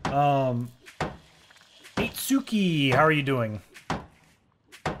 Itsuki, how are you doing?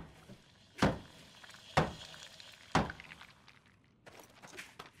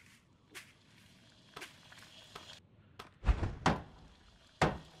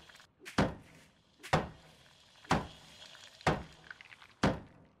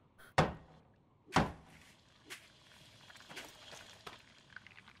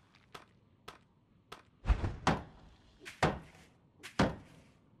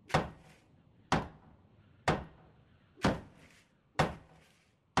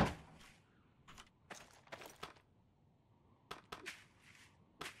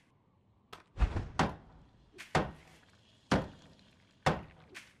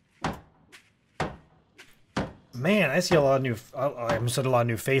 Man, I see a lot of new. I almost said a lot of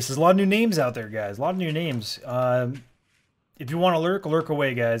new faces, a lot of new names out there, guys. A lot of new names. If you want to lurk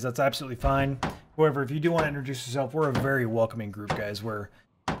away, guys. That's absolutely fine. However, if you do want to introduce yourself, we're a very welcoming group, guys. Where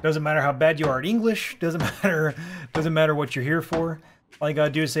doesn't matter how bad you are at English, doesn't matter what you're here for. All you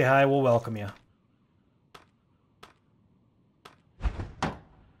gotta do is say hi. We'll welcome you.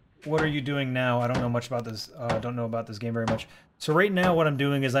 What are you doing now? I don't know much about this. Don't know about this game very much. So right now, what I'm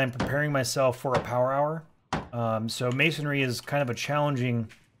doing is I'm preparing myself for a power hour. So masonry is kind of a challenging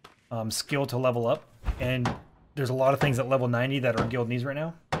skill to level up, and there's a lot of things at level 90 that our guild needs right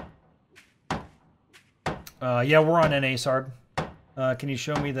now. Yeah, we're on NA, Sard. Can you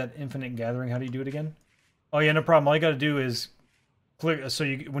show me that infinite gathering? How do you do it again? Oh yeah, no problem. All you got to do is click. So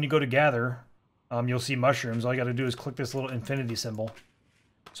when you go to gather, you'll see mushrooms. All you got to do is click this little infinity symbol.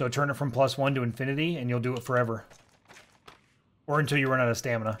 So turn it from +1 to infinity, and you'll do it forever, or until you run out of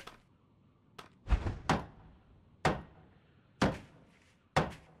stamina.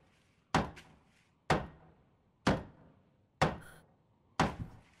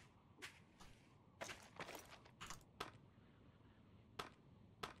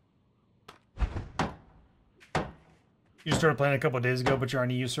 You started playing a couple of days ago, but you're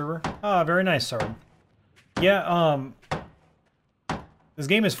on EU server? Ah, very nice, Sard. Yeah, this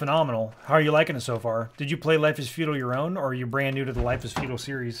game is phenomenal. How are you liking it so far? Did you play Life is Feudal your own, or are you brand new to the Life is Feudal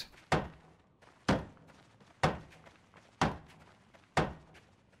series?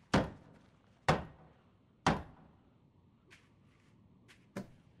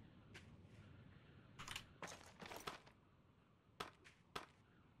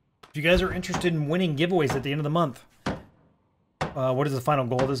 If you guys are interested in winning giveaways at the end of the month, what is the final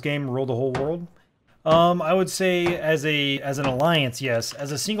goal of this game? Rule the whole world? I would say as an alliance, yes.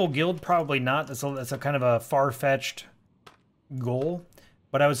 As a single guild, probably not. That's a kind of a far-fetched goal.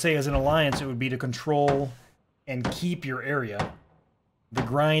 But I would say as an alliance, it would be to control and keep your area. The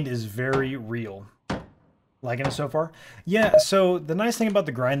grind is very real. Liking it so far? Yeah, so the nice thing about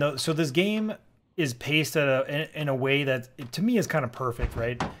the grind, though, so this game is paced in a way that, to me, is kind of perfect,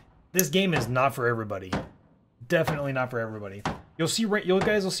 right? This game is not for everybody. Definitely not for everybody. You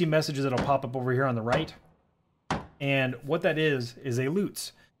guys will see messages that'll pop up over here on the right, and what that is a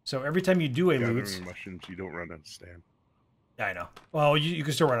loots. So every time you do a loots, mushrooms, you don't run out of stam. Yeah, I know. Well, you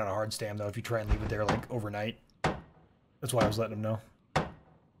can still run out of hard stam though if you try and leave it there like overnight. That's why I was letting them know.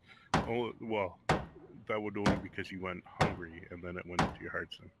 Oh well, that would only because you went hungry and then it went into your hard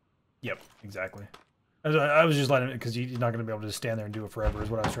stam. Yep, exactly. I was just letting it because he's not going to be able to just stand there and do it forever. Is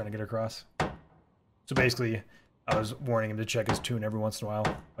what I was trying to get across. So basically, I was warning him to check his tune every once in a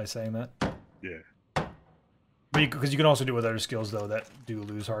while by saying that. Yeah. But because you can also do it with other skills, though, that do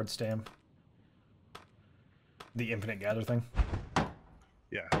lose hard stam. The infinite gather thing.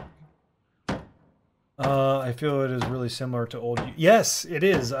 Yeah. I feel it is really similar to old... Yes, it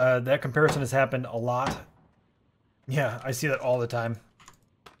is. That comparison has happened a lot. Yeah, I see that all the time.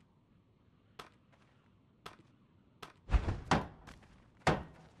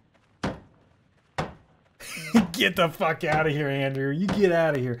 Get the fuck out of here, Andrew. You get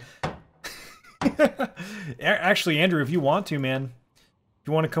out of here. Actually, Andrew, if you want to, man, if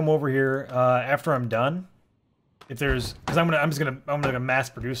you want to come over here after I'm done, if there's, because I'm gonna mass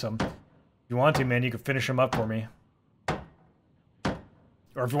produce them. If you want to, man, you can finish them up for me.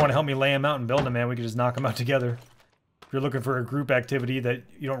 Or if you want to help me lay them out and build them, man, we can just knock them out together. If you're looking for a group activity that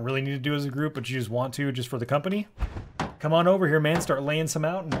you don't really need to do as a group, but you just want to, just for the company, come on over here, man. Start laying some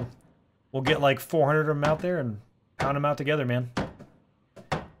out, and we'll get like 400 of them out there and pound them out together, man.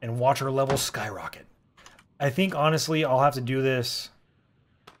 And watch our levels skyrocket. I think, honestly, I'll have to do this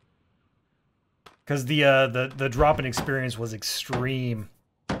because the drop in experience was extreme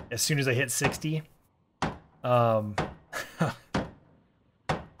as soon as I hit 60. Getting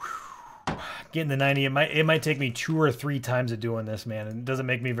the 90, it might take me 2 or 3 times of doing this, man. It doesn't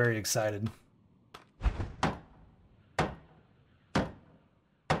make me very excited.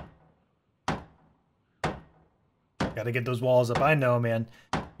 Got to get those walls up. I know, man.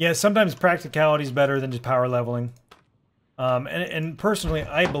 Yeah, sometimes practicality is better than just power leveling. And personally,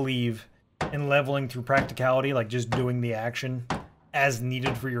 I believe in leveling through practicality, like just doing the action as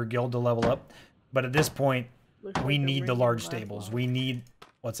needed for your guild to level up. But at this point, we need the large stables. We need...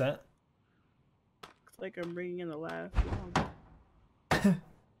 What's that? Looks like I'm bringing in the last one.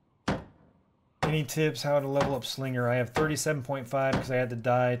 Any tips how to level up Slinger? I have 37.5 because I had to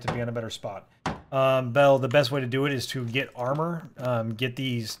die to be on a better spot. Bell, the best way to do it is to get armor. Get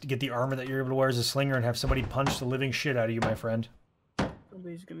the armor that you're able to wear as a Slinger and have somebody punch the living shit out of you, my friend.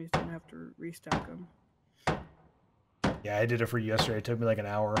 Somebody's gonna have to restock them. Yeah, I did it for you yesterday. It took me like an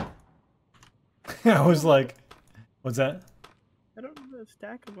hour. I was like, What's that? I don't know how to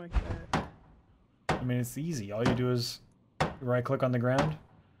stack them like that. I mean, it's easy. All you do is right click on the ground,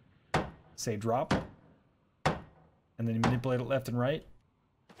 say drop, and then you manipulate it left and right,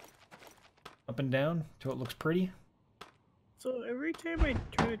 up and down, till it looks pretty. So every time I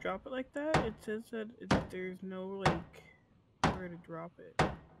try to drop it like that, it says that there's no like where to drop it.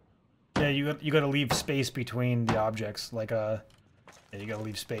 Yeah, you got to leave space between the objects, like yeah, you got to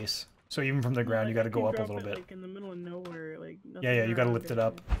leave space. So even from the ground, you got to go up a little bit. Like in the middle of nowhere, like nothing Yeah, you got to around lift it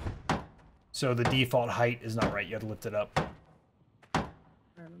up. So the default height is not right. You got to lift it up. Alright,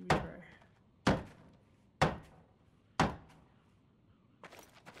 let me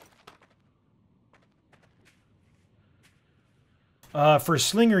try. For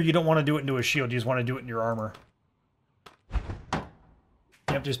Slinger, you don't want to do it into a shield. You just want to do it in your armor.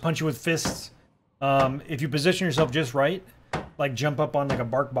 Yep, just punch you with fists. If you position yourself just right, like jump up on like a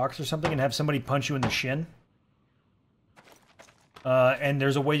bark box or something and have somebody punch you in the shin. And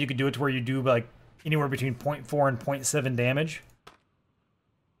there's a way you could do it to where you do like anywhere between 0.4 and 0.7 damage.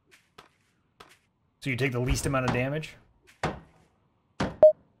 So you take the least amount of damage.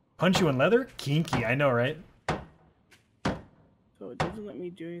 Punch you in leather? Kinky, I know, right? So it doesn't let me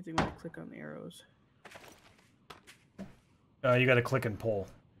do anything when I click on the arrows. You gotta click and pull.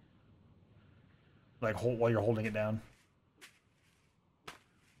 Like hold while you're holding it down.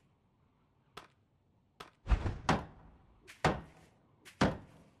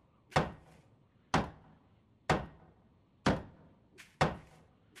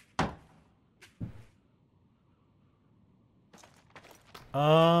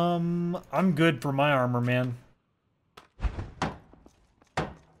 I'm good for my armor, man.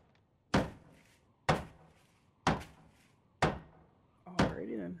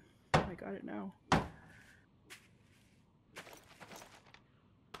 Alrighty then. I got it now.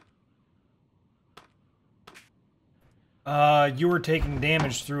 You were taking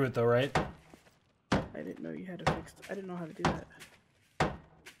damage through it though, right? I didn't know you had to fix. I didn't know how to do that.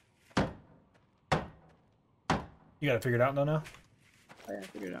 You got it figured out though now? I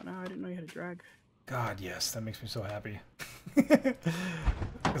figured it out now. I didn't know you had to drag. God, yes, that makes me so happy.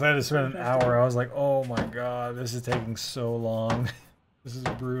 Because I had to spend an hour. I was like, oh my god, this is taking so long. This is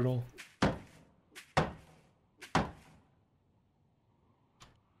brutal.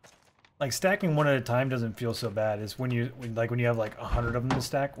 Like stacking one at a time doesn't feel so bad. It's when you have like 100 of them to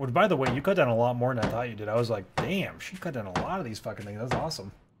stack. Which, by the way, you cut down a lot more than I thought you did. I was like, damn, she cut down a lot of these fucking things. That's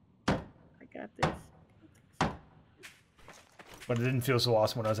awesome. I got this. But it didn't feel so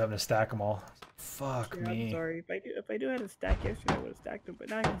awesome when I was having to stack them all. Fuck Yeah, me. I'm sorry. If I knew how to stack yesterday, I would have stacked them. But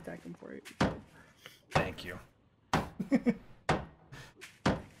now I can stack them for you. So. Thank you.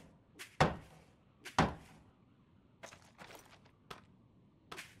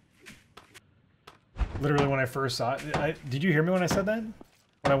 Literally, when I first saw it, did you hear me when I said that?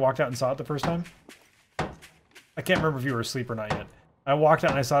 When I walked out and saw it the first time? I can't remember if you were asleep or not yet. I walked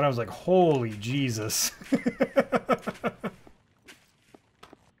out and I saw it, I was like, holy Jesus.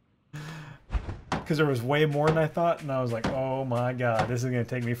 Because there was way more than I thought, and I was like, oh my god, this is going to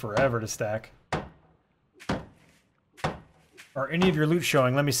take me forever to stack. Are any of your loot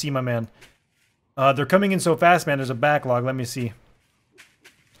showing? Let me see, my man. They're coming in so fast, man. There's a backlog. Let me see.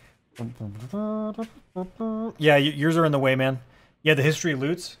 Yeah, yours are in the way, man. Yeah, the history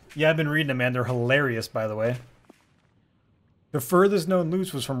loots. Yeah, I've been reading them, man. They're hilarious, by the way. The furthest known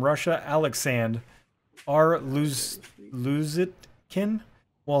loots was from Russia, Alexand R. Luzitkin,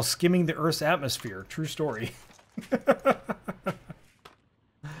 while skimming the Earth's atmosphere. True story.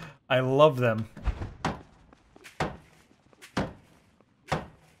 I love them.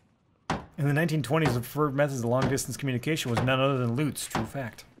 In the 1920s, the preferred methods of long-distance communication was none other than loots. True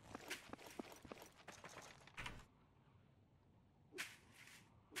fact.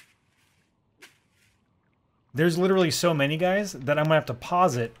 There's literally so many, guys, that I'm going to have to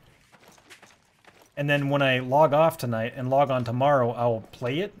pause it. And then when I log off tonight and log on tomorrow, I will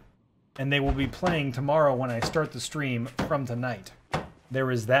play it. And they will be playing tomorrow when I start the stream from tonight.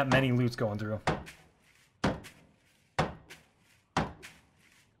 There is that many loots going through.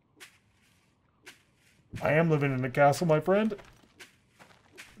 I am living in a castle, my friend.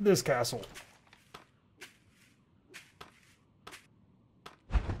 This castle.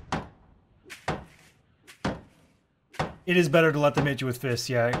 It is better to let them hit you with fists,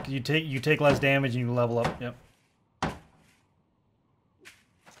 yeah. You take less damage and you level up, yep.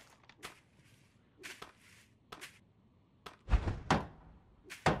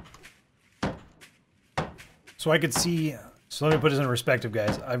 So I could see So let me put this in perspective,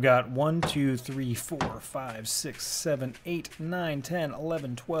 guys. I've got 1, 2, 3, 4, 5, 6, 7, 8, 9, 10,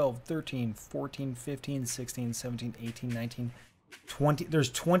 11, 12, 13, 14, 15, 16, 17, 18, 19, 20.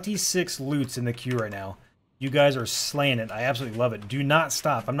 There's 26 loots in the queue right now. You guys are slaying it. I absolutely love it. Do not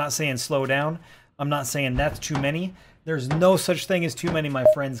stop. I'm not saying slow down. I'm not saying that's too many. There's no such thing as too many, my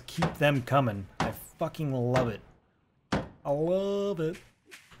friends. Keep them coming. I fucking love it. I love it.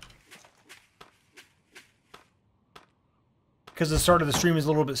 Because the start of the stream is a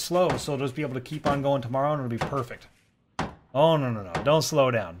little bit slow, so it'll just be able to keep on going tomorrow and it'll be perfect. Oh, no, no, no. Don't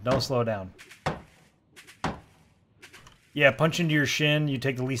slow down. Don't slow down. Yeah, punch into your shin, you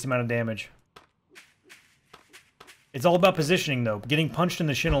take the least amount of damage. It's all about positioning, though. Getting punched in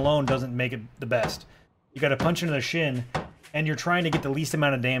the shin alone doesn't make it the best. You gotta punch into the shin, and you're trying to get the least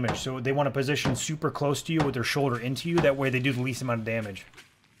amount of damage. So they want to position super close to you with their shoulder into you. That way they do the least amount of damage.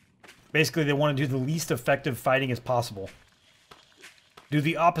 Basically, they want to do the least effective fighting as possible. Do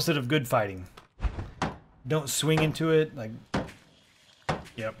the opposite of good fighting. Don't swing into it. Like,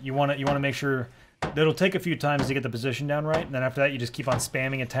 yep. You want to make sure that it'll take a few times to get the position down right, and then after that, you just keep on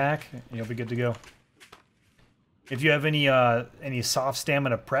spamming attack, and you'll be good to go. If you have any soft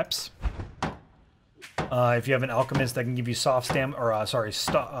stamina preps, if you have an alchemist that can give you soft soft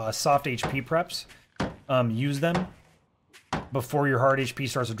HP preps, use them before your hard HP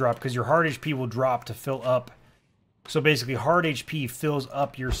starts to drop, because your hard HP will drop to fill up. So basically, hard HP fills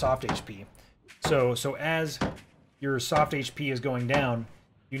up your soft HP. So as your soft HP is going down,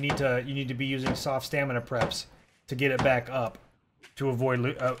 you need to be using soft stamina preps to get it back up to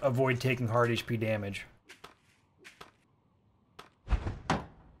avoid taking hard HP damage.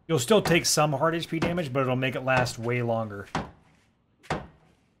 You'll still take some hard HP damage, but it'll make it last way longer.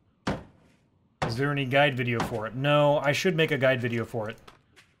 Is there any guide video for it? No, I should make a guide video for it.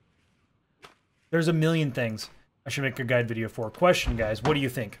 There's a million things I should make a guide video for. Question, guys, what do you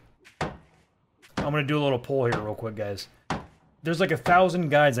think? I'm going to do a little poll here real quick, guys. There's like 1,000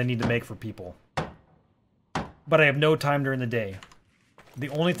 guides I need to make for people. But I have no time during the day. The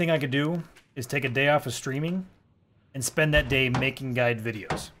only thing I could do is take a day off of streaming and spend that day making guide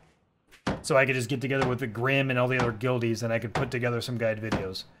videos. So I could just get together with the Grim and all the other guildies and I could put together some guide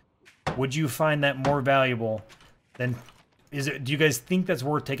videos. Would you find that more valuable than... do you guys think that's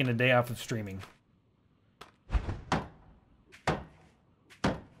worth taking a day off of streaming?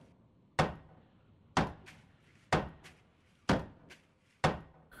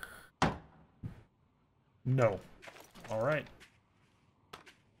 No. All right.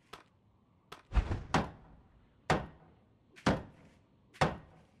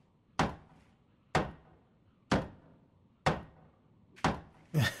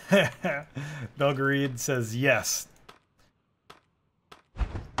 Belgaried says yes.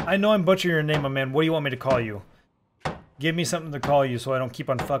 I know I'm butchering your name, my man. What do you want me to call you? Give me something to call you so I don't keep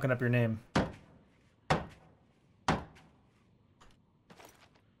on fucking up your name.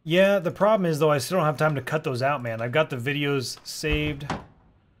 Yeah, the problem is, though, I still don't have time to cut those out, man. I've got the videos saved.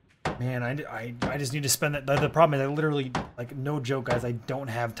 Man, I just need to spend that. The problem is I literally, like, no joke, guys, I don't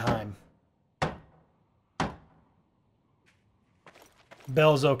have time.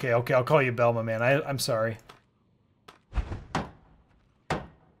 Bell's okay. Okay, I'll call you Bell, my man. I'm sorry.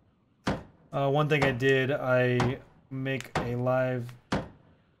 One thing I did, I make a live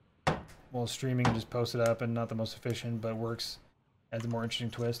while streaming and just post it up, and not the most efficient, but works. Adds a more interesting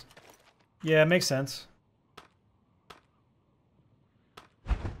twist. Yeah, it makes sense.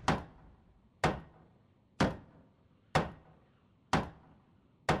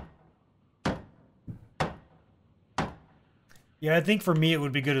 Yeah, I think for me it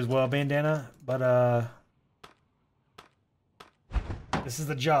would be good as well, Bandana, but this is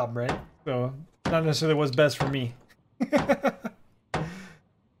the job, right? So, not necessarily what's best for me.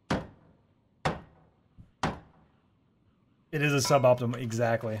 It is a suboptimal,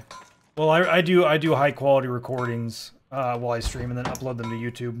 exactly. Well, I do high quality recordings while I stream and then upload them to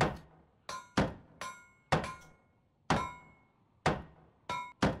YouTube.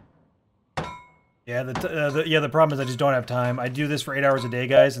 Yeah, the problem is I just don't have time. I do this for 8 hours a day,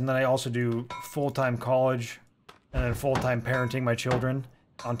 guys, and then I also do full-time college and then full-time parenting my children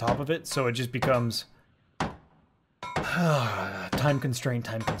on top of it, so it just becomes time constraint.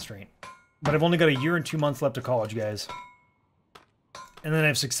 But I've only got 1 year and 2 months left of college, guys. And then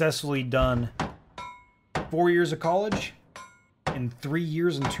I've successfully done 4 years of college in 3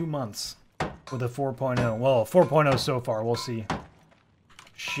 years and 2 months with a 4.0. Well, 4.0 so far. We'll see.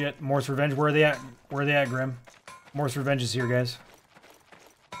 Shit, Morse Revenge. Where are they at? Where are they at, Grim? Morse Revenge is here, guys.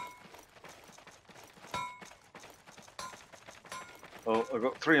 Oh, I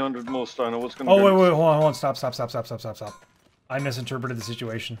got 300 more stone. I was going to. Oh, go wait, hold on. Stop. I misinterpreted the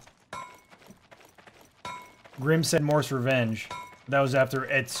situation. Grim said Morse Revenge. That was after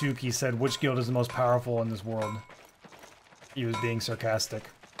Etsuki said, which guild is the most powerful in this world? He was being sarcastic.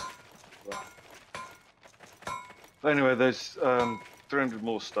 But anyway, there's 300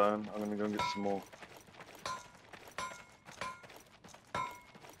 more stone. I'm going to go and get some more.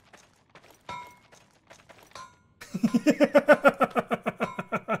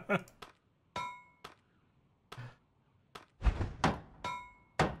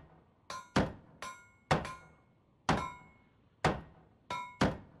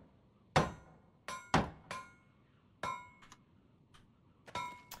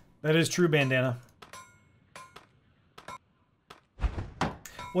 That is true, Bandana.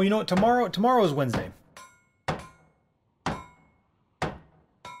 Well, you know what? Tomorrow is Wednesday. Kappa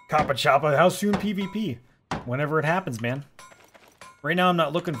Choppa, how soon PvP? Whenever it happens, man. Right now I'm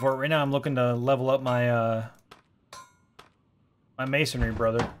not looking for it. Right now I'm looking to level up my my masonry,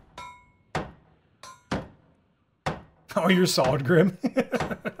 brother. Oh, you're solid, Grim.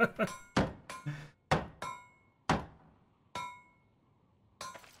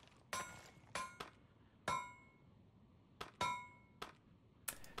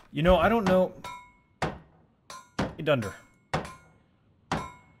 You know, I don't know. Hey, Dunder.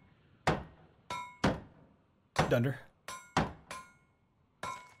 Dunder.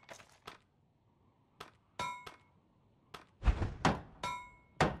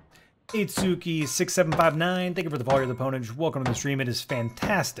 Itsuki6759, thank you for the follow of the Pwnage. Welcome to the stream. It is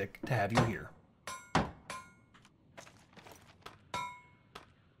fantastic to have you here.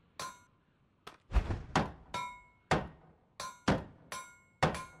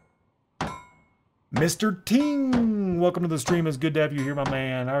 Mr. Ting, welcome to the stream. It's good to have you here, my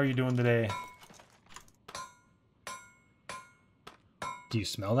man. How are you doing today? Do you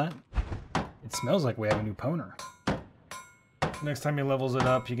smell that? It smells like we have a new Pwner. Next time he levels it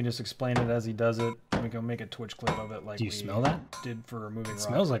up, he can just explain it as he does it. We can make a Twitch clip of it like Do you smell that? Did for removing rock. It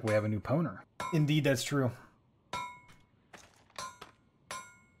smells like we have a new Pwner. Indeed, that's true.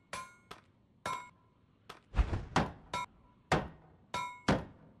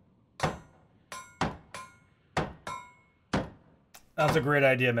 That's a great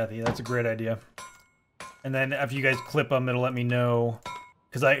idea, Methy. That's a great idea. And then after you guys clip them, it'll let me know,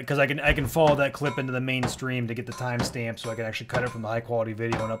 because I can follow that clip into the main stream to get the timestamp, so I can actually cut it from the high quality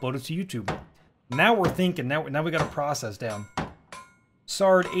video and upload it to YouTube. Now we're thinking. Now we got a process down.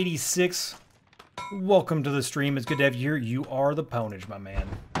 Sard86, welcome to the stream. It's good to have you here. You are the Pwnage, my man.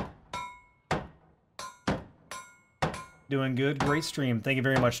 Doing good. Great stream. Thank you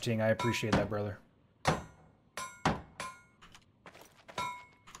very much, Ting. I appreciate that, brother.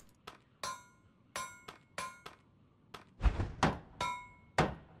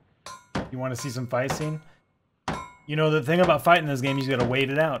 You want to see some fight scene? You know, the thing about fighting this game, you just gotta wait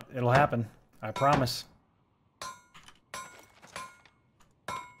it out. It'll happen. I promise.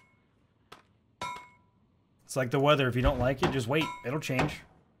 It's like the weather. If you don't like it, just wait. It'll change.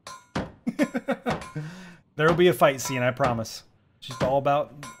 There'll be a fight scene, I promise. It's just all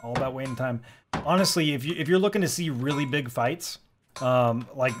about waiting time. Honestly, if you're looking to see really big fights,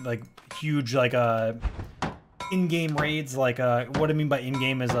 like huge in-game raids, what I mean by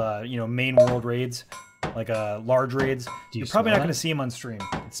in-game is you know, main world raids, large raids. You're probably not going to see them on stream.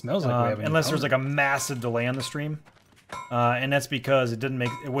 It smells like we have a new unless there's Pwner. like a massive delay on the stream, and that's because it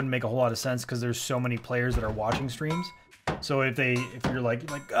wouldn't make a whole lot of sense because there's so many players that are watching streams. So if you're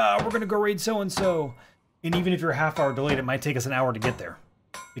like we're gonna go raid so and so, and even if you're a half-hour delayed, it might take us an hour to get there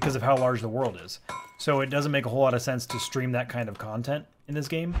because of how large the world is. So it doesn't make a whole lot of sense to stream that kind of content in this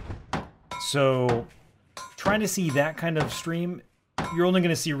game. So trying to see that kind of stream, you're only going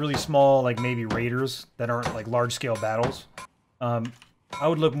to see really small, like maybe raiders that aren't like large-scale battles. I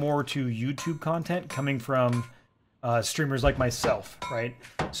would look more to YouTube content coming from streamers like myself, right?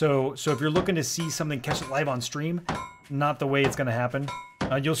 So if you're looking to see something, catch it live on stream, not the way it's going to happen.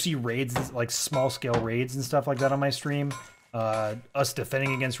 You'll see raids, like small-scale raids and stuff like that on my stream. Us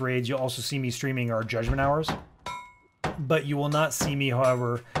defending against raids. You'll also see me streaming our Judgment Hours. But you will not see me,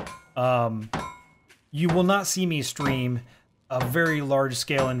 however... you will not see me stream a very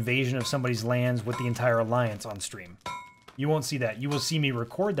large-scale invasion of somebody's lands with the entire alliance on stream. You won't see that. You will see me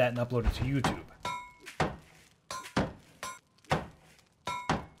record that and upload it to YouTube.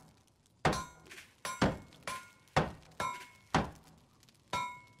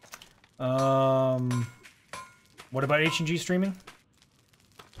 What about H&G streaming?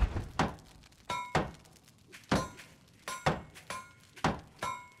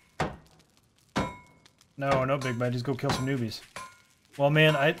 No, Big Bad. Just go kill some newbies. Well,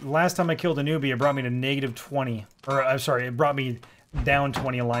 man, last time I killed a newbie, it brought me to -20. Or, I'm sorry, it brought me down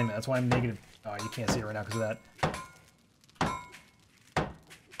 20 alignment. That's why I'm negative. Oh, you can't see it right now because of that.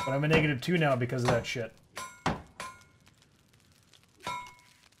 But I'm a -2 now because of that shit.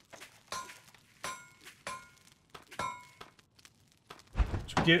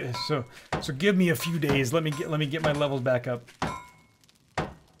 So give me a few days. Let me get my levels back up.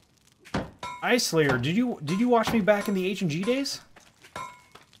 Ice Slayer, did you watch me back in the H&G days?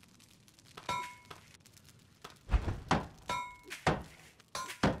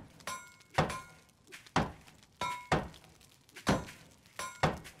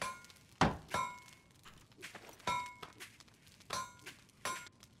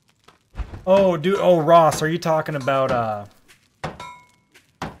 Oh, dude. Oh, Ross, are you talking about,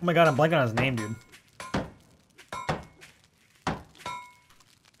 Oh my god, I'm blanking on his name, dude.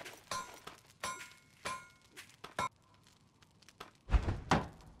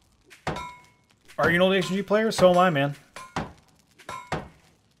 Are you an old H&G player? So am I, man.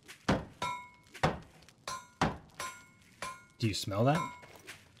 Do you smell that?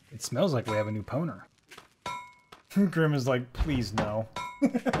 It smells like we have a new pwner. Grim is like, please no.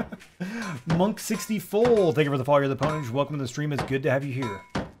 Monk64, thank you for the follow of the Pwnage. Welcome to the stream. It's good to have you here.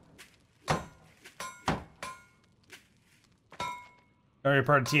 Are you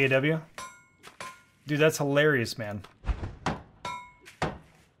part of TAW? Dude, that's hilarious, man.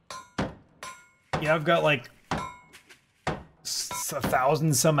 Yeah, I've got like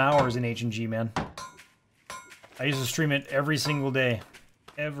 1,000 some hours in H&G, man. I used to stream it every single day.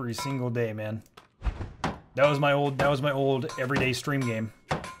 Every single day, man. That was my old everyday stream game.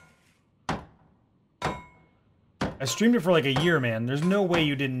 I streamed it for like a year, man. There's no way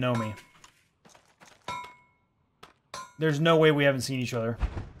you didn't know me. There's no way we haven't seen each other.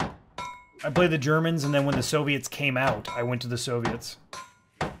 I played the Germans, and then when the Soviets came out, I went to the Soviets.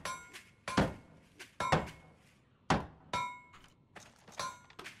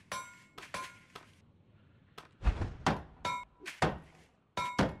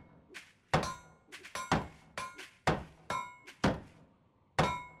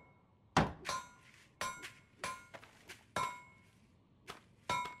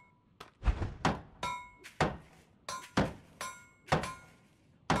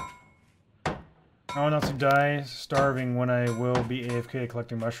 I want not to die starving when I will be AFK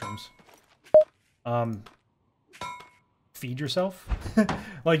collecting mushrooms. Feed yourself?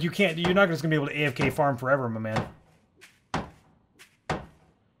 Like, you're not just gonna be able to AFK farm forever, my man.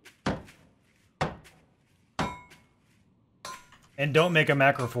 And don't make a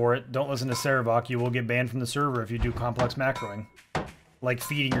macro for it. Don't listen to Sarabok. You will get banned from the server if you do complex macroing. Like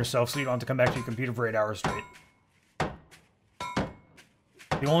feeding yourself so you don't have to come back to your computer for 8 hours straight.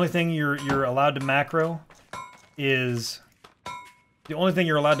 The only thing you're allowed to macro is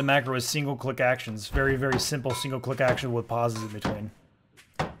single click actions. Very, very simple single click action with pauses in between.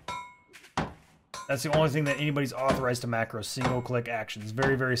 That's the only thing that anybody's authorized to macro. Single click actions.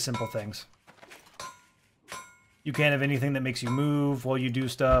 Very, very simple things. You can't have anything that makes you move while you do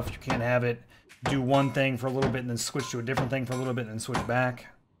stuff. You can't have it do one thing for a little bit and then switch to a different thing for a little bit and then switch back.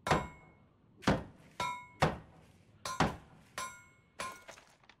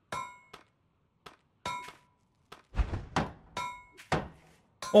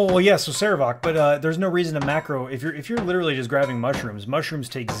 Oh, well, yeah, so Saravok, but there's no reason to macro. If you're literally just grabbing mushrooms, mushrooms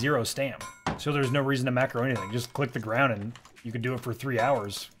take 0 stam. So there's no reason to macro anything. Just click the ground and you can do it for 3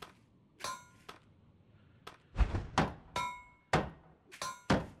 hours.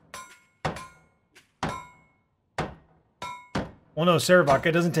 Well, no, Saravok,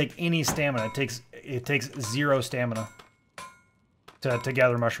 it doesn't take any stamina. It takes 0 stamina to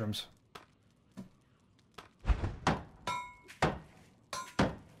gather mushrooms.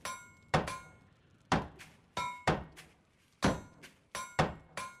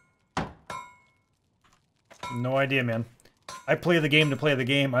 No idea, man. I play the game to play the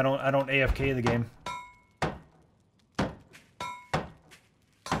game. I don't AFK the game.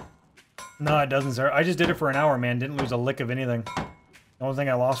 No, it doesn't, sir. I just did it for an hour, man. Didn't lose a lick of anything. The only thing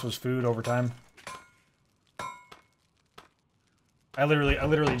I lost was food over time. I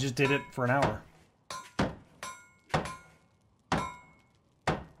literally just did it for an hour.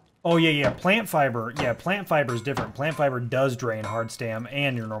 Oh, yeah. Plant fiber. Yeah, plant fiber is different. Plant fiber does drain hard stam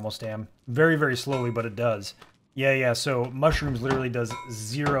and your normal stam. Very, very slowly, but it does. Yeah. So mushrooms literally does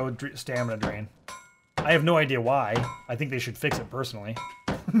 0 stamina drain. I have no idea why. I think they should fix it personally.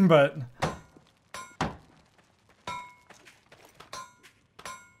 But...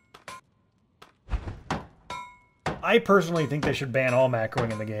 I personally think they should ban all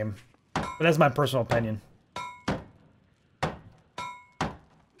macroing in the game. But that's my personal opinion.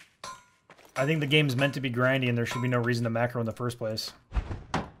 I think the game's meant to be grindy, and there should be no reason to macro in the first place.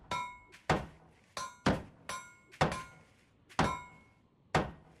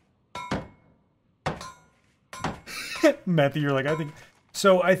 Matthew, you're like, I think...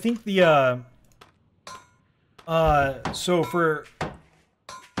 So, I think the, so for...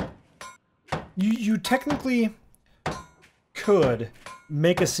 You technically could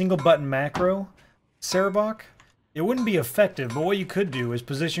make a single button macro, Sarabok. It wouldn't be effective, but what you could do is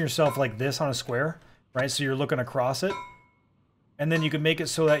position yourself like this on a square, right? So you're looking across it. And then you could make it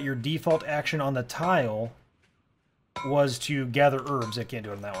so that your default action on the tile was to gather herbs. I can't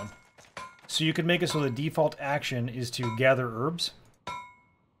do it on that one. So you could make it so the default action is to gather herbs.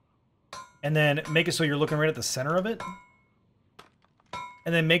 And then make it so you're looking right at the center of it.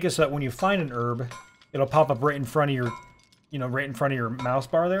 And then make it so that when you find an herb, it'll pop up right in front of your, you know, right in front of your mouse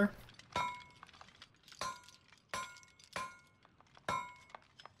bar there.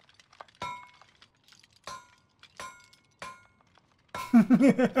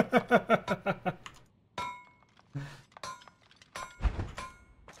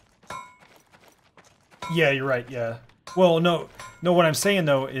 Yeah, you're right, yeah. Well, no, what I'm saying,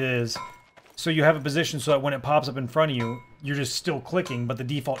 though, is... So you have a position so that when it pops up in front of you, you're just still clicking, but the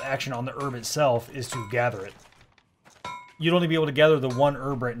default action on the herb itself is to gather it. You'd only be able to gather the one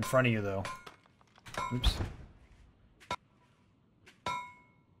herb right in front of you, though. Oops.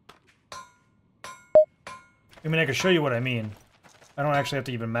 I mean, I can show you what I mean. I don't actually have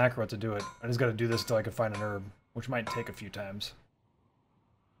to even macro it to do it. I just gotta do this until I can find an herb, which might take a few times.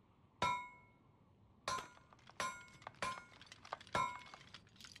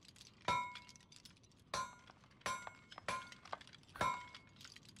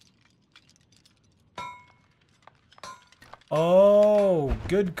 Oh,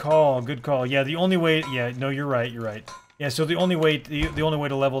 good call, good call. Yeah, the only way... Yeah, no, you're right, you're right. Yeah, so the only way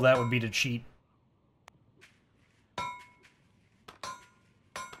to level that would be to cheat.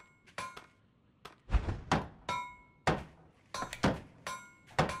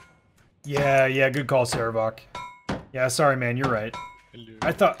 Yeah, good call, Sarabok. Yeah, sorry, man, you're right. Hello.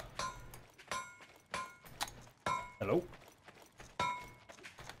 I thought... Hello?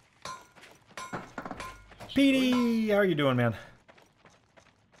 Petey, how are you doing, man?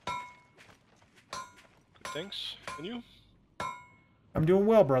 Good, thanks. And you? I'm doing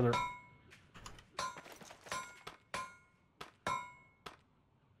well, brother.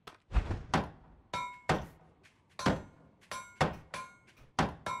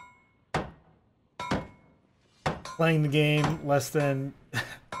 Playing the game less than...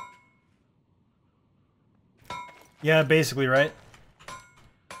 Yeah, basically, right?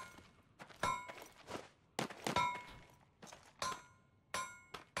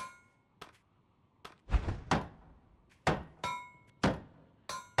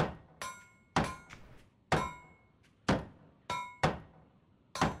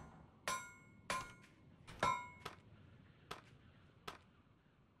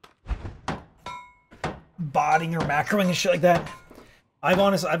 Botting or macroing and shit like that. I've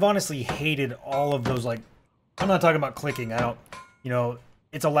honestly hated all of those, like, I'm not talking about clicking. I don't, you know,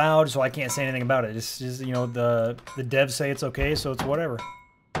 it's allowed, so I can't say anything about it. It's just, you know, the devs say it's okay, so it's whatever.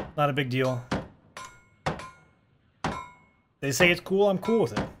 Not a big deal. They say it's cool, I'm cool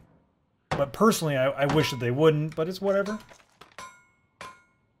with it. But personally, I wish that they wouldn't, but it's whatever.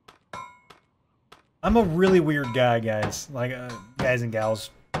 I'm a really weird guy, guys. Like, guys and gals.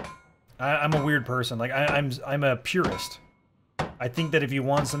 I'm a weird person. Like, I'm a purist. I think that if you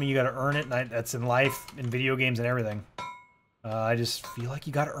want something, you gotta earn it, and that's in life, in video games, and everything. I just feel like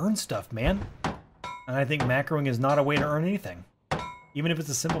you gotta earn stuff, man. And I think macroing is not a way to earn anything. Even if it's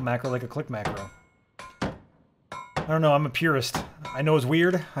a simple macro, like a click macro. I don't know, I'm a purist. I know it's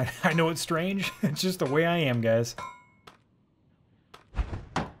weird. I know it's strange. It's just the way I am, guys.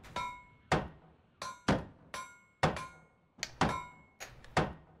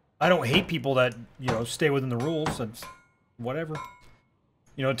 I don't hate people that, you know, stay within the rules. It's whatever.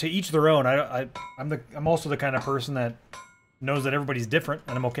 You know, to each their own. I'm also the kind of person that knows that everybody's different,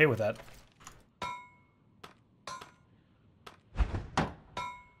 and I'm okay with that.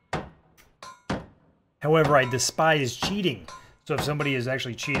 However, I despise cheating. So if somebody is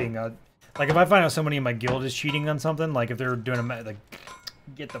actually cheating, like if I find out somebody in my guild is cheating on something, like if they're doing a like,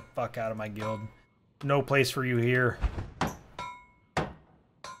 get the fuck out of my guild. No place for you here.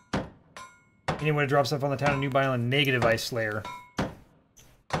 Anyone to drop stuff on the town of New Island, negative Ice Slayer.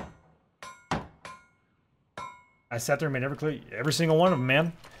 I sat there and made every single one of them,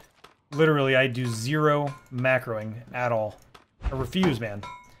 man. Literally, I do zero macroing at all. I refuse, man.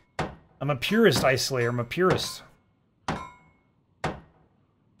 I'm a purist, Ice Slayer. I'm a purist.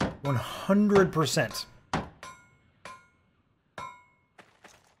 100%.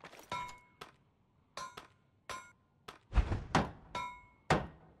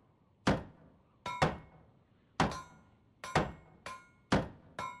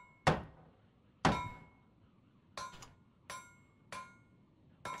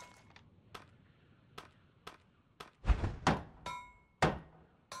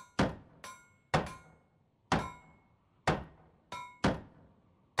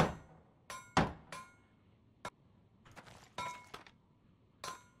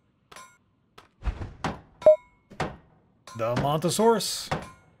 The Montosaurus.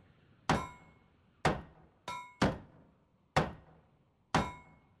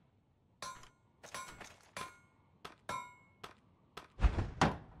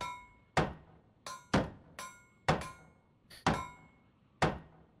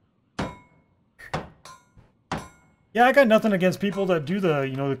 Yeah, I got nothing against people that do the,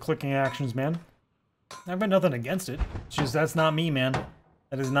 you know, the clicking actions, man. I've got nothing against it. It's just that's not me, man.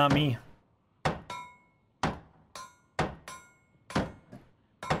 That is not me.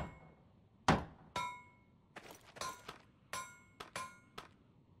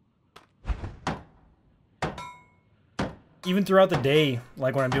 Even throughout the day,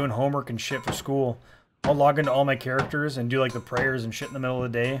 like when I'm doing homework and shit for school, I'll log into all my characters and do like the prayers and shit in the middle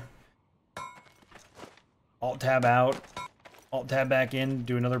of the day. Alt tab out, alt tab back in,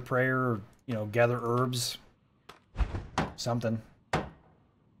 do another prayer, or, you know, gather herbs. Something.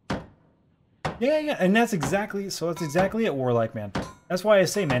 Yeah, and that's exactly it, Warlike, man. That's why I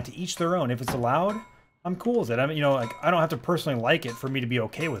say, man, to each their own. If it's allowed, I'm cool with it. I mean, you know, like, I don't have to personally like it for me to be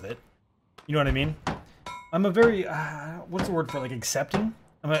okay with it. You know what I mean? I'm a very, what's the word for, like, accepting?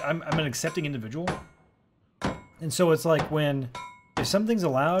 I'm an accepting individual. And so it's like if something's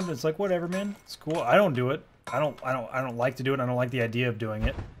allowed, it's like, whatever, man. It's cool. I don't do it. I don't like to do it. I don't like the idea of doing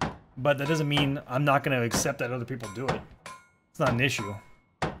it. But that doesn't mean I'm not going to accept that other people do it. It's not an issue.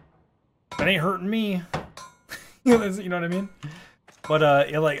 That ain't hurting me. You know what I mean? But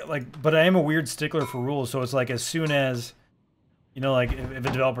but I am a weird stickler for rules. So it's like, as soon as, you know, like if a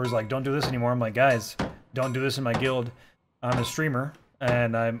developer's like, don't do this anymore, I'm like, guys, don't do this in my guild. I'm a streamer,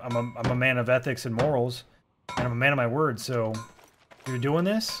 and I'm a man of ethics and morals, and I'm a man of my word. So if you're doing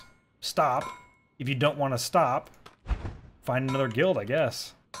this, stop. If you don't want to stop, find another guild, I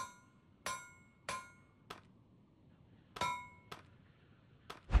guess.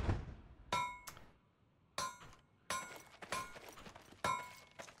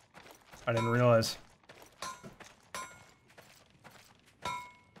 I didn't realize.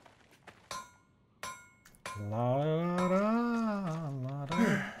 La da la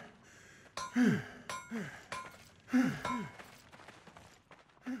da.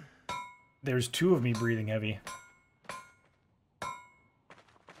 There's two of me breathing heavy.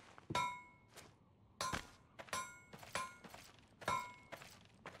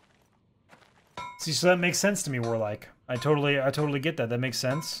 See, so that makes sense to me, Warlike. I totally get that. That makes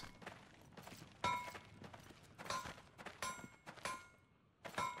sense.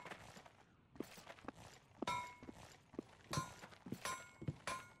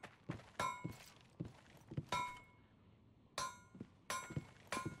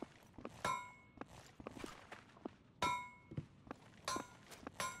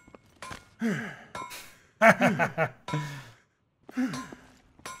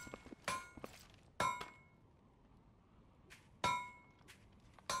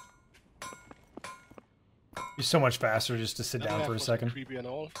 You're so much faster just to sit down for a second. Creepy and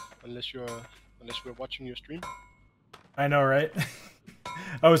all, unless we're watching your stream. I know, right?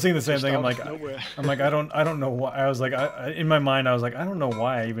 I was thinking the same thing. I'm like, I don't know why. I was like, in my mind, I was like, I don't know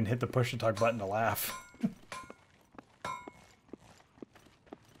why I even hit the push to talk button to laugh.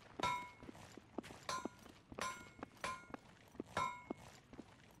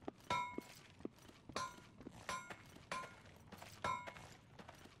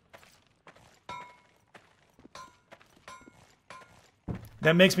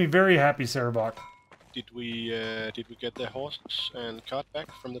 That makes me very happy, Sarabok. Did we get the horse and cart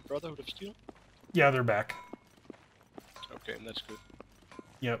back from the Brotherhood of Steel? Yeah, they're back. Okay, that's good.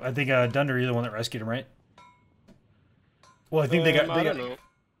 Yep, I think Dunder, you're the one that rescued him, right? Well, I think they I don't know.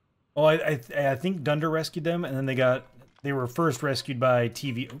 Well, I think Dunder rescued them, and then they were first rescued by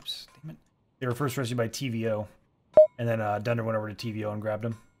TV. Oops, damn it. They were first rescued by TVO, and then Dunder went over to TVO and grabbed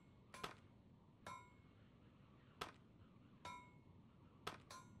him.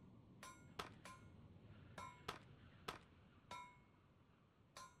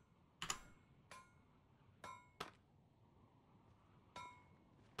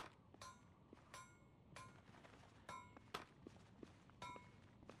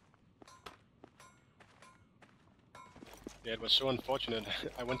 Yeah, it was so unfortunate.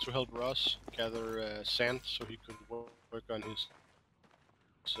 I went to help Ross gather sand so he could work on his.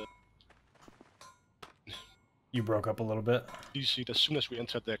 You broke up a little bit. DC as soon as we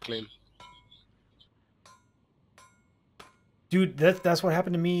entered their claim. Dude, that's what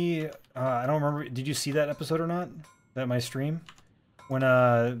happened to me. I don't remember. Did you see that episode or not? That my stream? When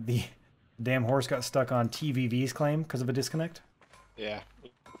the damn horse got stuck on TVV's claim because of a disconnect? Yeah,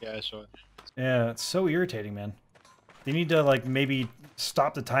 I saw it. Yeah, it's so irritating, man. They need to, like, maybe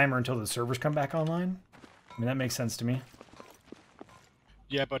stop the timer until the servers come back online. I mean, that makes sense to me.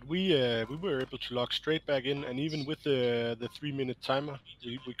 Yeah, but we were able to log straight back in, and even with the 3-minute timer,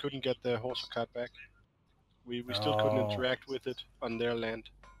 we couldn't get the horse or cart back. We still couldn't interact with it on their land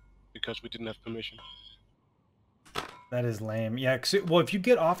because we didn't have permission. That is lame. Yeah, well, if you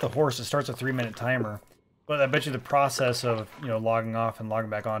get off the horse, it starts a 3-minute timer. But I bet you the process of, you know, logging off and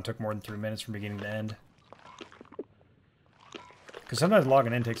logging back on took more than 3 minutes from beginning to end. Because sometimes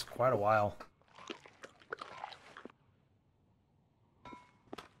logging in takes quite a while.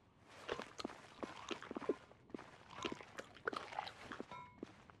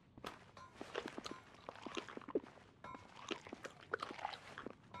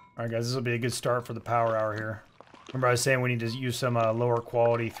 Alright guys, this will be a good start for the power hour here. Remember I was saying we need to use some lower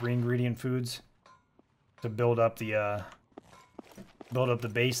quality 3-ingredient foods to build up the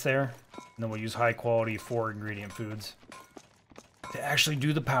base there, and then we'll use high quality 4-ingredient foods to actually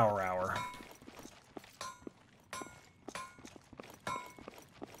do the power hour.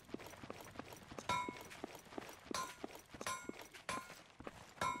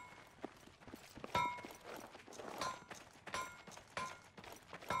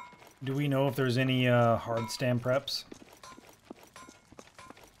 Do we know if there's any hard stand preps?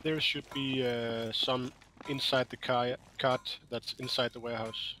 There should be some inside the cart that's inside the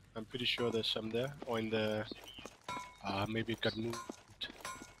warehouse. I'm pretty sure there's some there, or in the... maybe it got moved.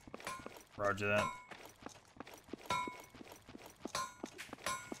 Roger that.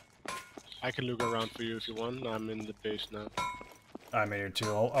 I can look around for you if you want. I'm in the base now. I made it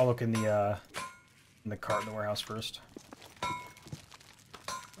too. I'll look in the cart in the warehouse first.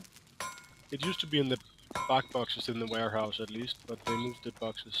 It used to be in the back boxes in the warehouse at least, but they moved the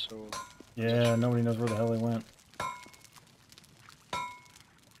boxes, so... Yeah, nobody knows where the hell they went.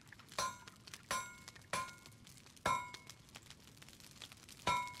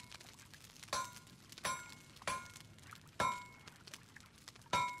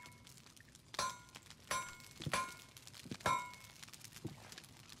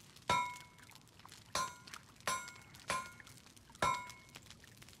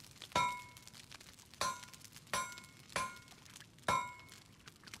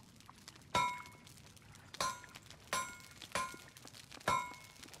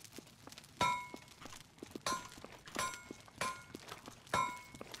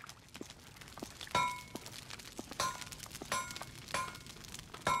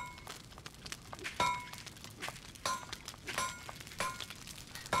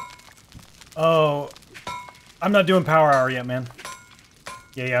 Oh, I'm not doing power hour yet, man.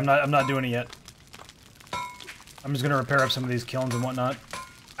 Yeah, I'm not doing it yet. I'm just gonna repair up some of these kilns and whatnot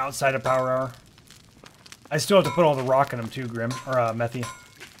outside of power hour. I still have to put all the rock in them too, Grim, or Methy.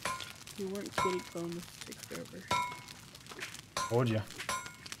 You weren't kitty clone, this takes forever. Told you.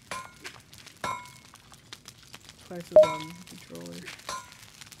 Prices on the controller.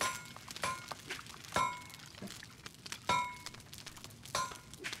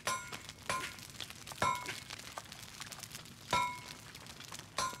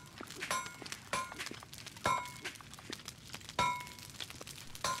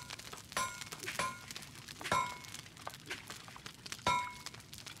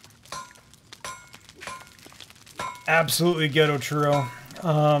 Absolutely ghetto churro.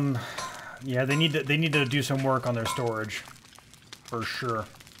 Yeah, they need to do some work on their storage, for sure.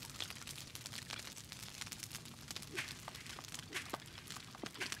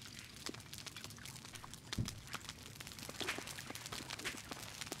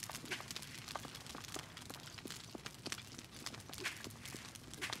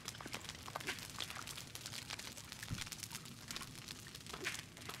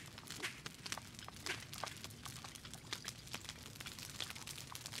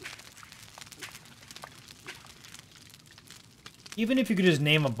 Even if you could just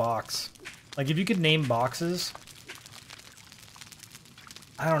name a box. Like, if you could name boxes...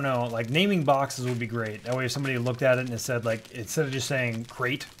 I don't know, like, naming boxes would be great. That way if somebody looked at it and it said, like, instead of just saying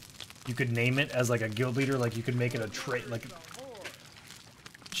crate, you could name it as, like, a guild leader. Like, you could make it a trait, like...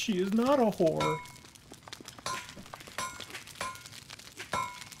 She is not a whore.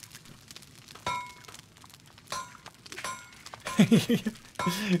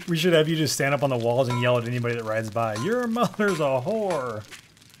 We should have you just stand up on the walls and yell at anybody that rides by. Your mother's a whore.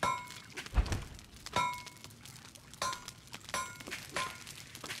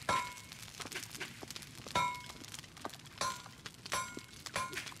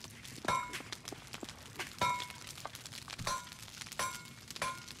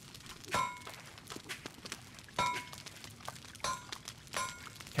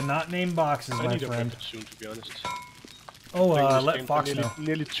 Cannot name boxes, I my need a friend. weapon soon, to be honest. Oh, Playing this let game Fox for know.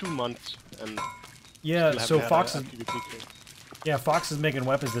 nearly 2 months, and Yeah, still so haven't had Fox a is PvP kill. yeah, Fox is making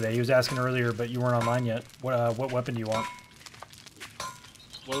weapons today. He was asking earlier, but you weren't online yet. What weapon do you want?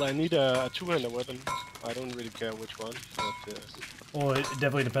 Well, I need a two-hander weapon. I don't really care which one, but Well, it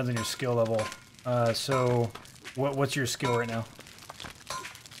definitely depends on your skill level. So what's your skill right now?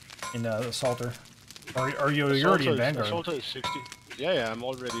 In Assaulter? Are you you're already in Vanguard? Assaulter is 60. Yeah, I'm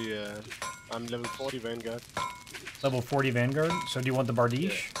already. I'm level 40 Vanguard. Level 40 Vanguard? So do you want the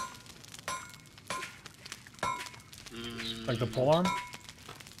Bardiche? Like the polearm?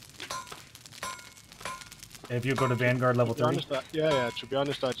 If you go to Vanguard level To be 30? honest, yeah. To be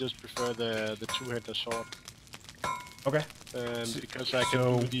honest, I just prefer the two-hander sword. Okay. Because I can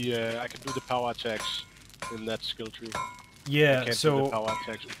so- I can do the power attacks in that skill tree. I Yeah, can't do the so... power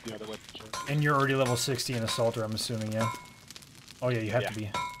attacks with the other weapons. And you're already level 60 in Assaulter, I'm assuming, yeah? Oh yeah, you have to be.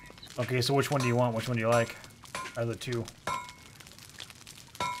 Okay, so which one do you want? Which one do you like? Out of the two.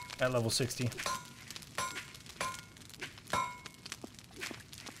 At level 60.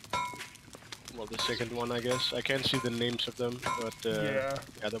 Well, the second one, I guess. I can't see the names of them, but Yeah.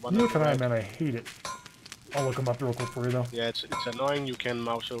 the one. Look on at the that, right. man, I hate it. I'll look them up real quick for you, though. Yeah, it's annoying. You can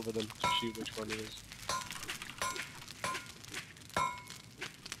mouse over them to see which one it is.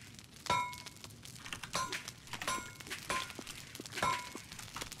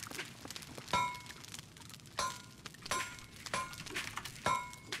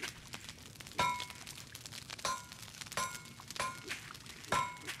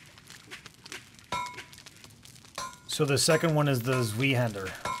 So the second one is the Zweihander.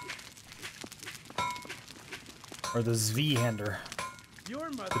 Or the Zweihander.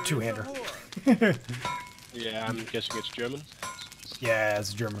 The two-hander. Yeah, I'm guessing it's German. Yeah,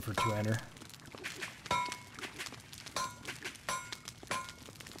 it's German for two-hander.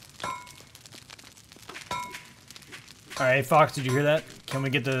 Alright, Fox, did you hear that? Can we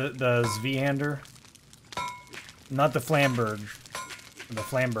get the Zweihander? Not the Flamberg. The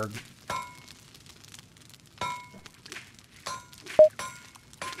Flamberg.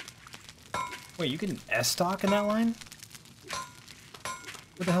 Wait, you get an S-stock in that line?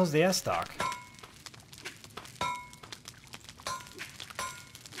 What the hell's the S-stock?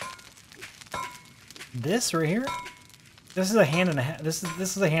 This right here? This is a hand and a half. This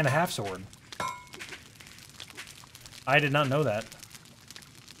is a hand and a half sword. I did not know that.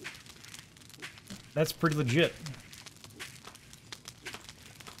 That's pretty legit.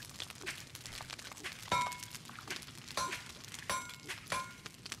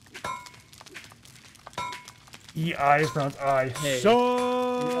 E-I is pronounced I. Hey.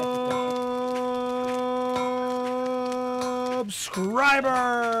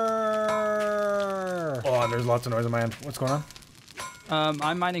 Subscriber! Oh, there's lots of noise on my end. What's going on?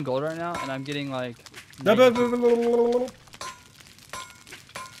 I'm mining gold right now, and I'm getting like. Well,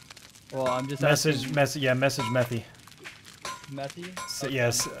 I'm just Message Methy. Methy. So,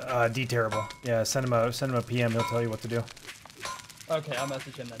 yes, D terrible. Yeah, send him a PM. He'll tell you what to do. Okay, I'll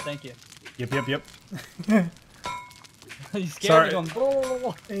message him then. Thank you. Yep. He's scared. Sorry. Going.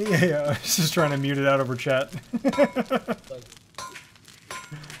 Yeah, I was just trying to mute it out over chat.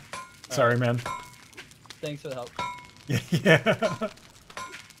 Sorry, man. Thanks for the help. Yeah.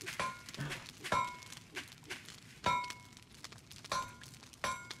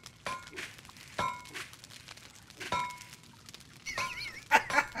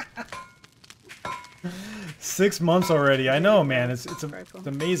 Six months already. I know, man. It's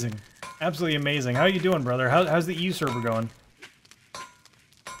amazing. Absolutely amazing. How you doing, brother? How's the EU server going?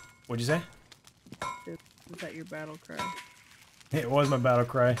 What'd you say? Is that your battle cry? It was my battle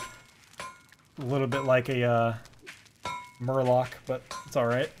cry. A little bit like a Murloc, but it's all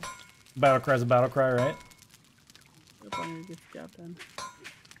right. Battle cry's a battle cry, right? Yep, I'm gonna get the job done.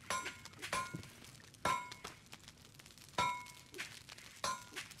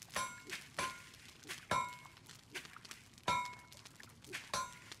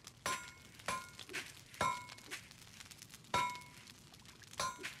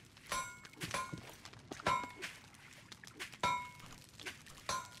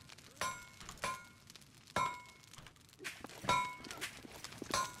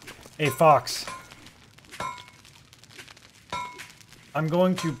 Hey, Fox. I'm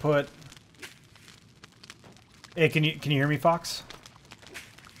going to put... Hey, can you hear me, Fox?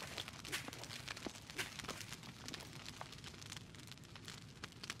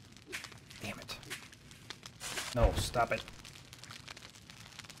 Damn it. No, stop it.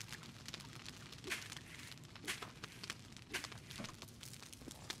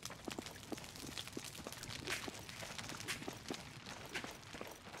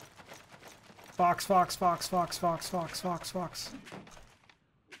 Fox, Fox, Fox, Fox, Fox, Fox, Fox, Fox.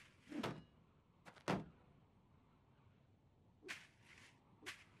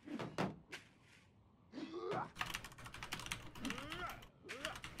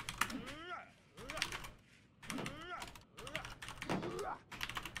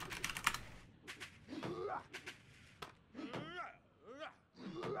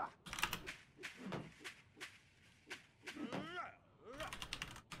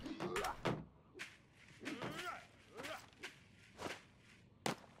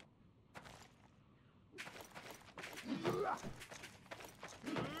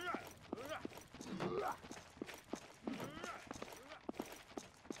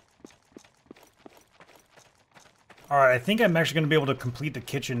 Alright, I think I'm actually going to be able to complete the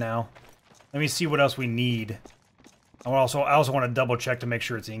kitchen now. Let me see what else we need. I also want to double check to make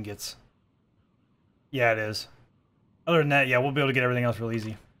sure it's ingots. Yeah, it is. Other than that, yeah, we'll be able to get everything else real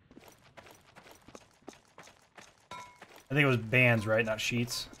easy. I think it was bands, right? Not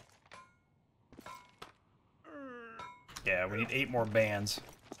sheets. Yeah, we need 8 more bands.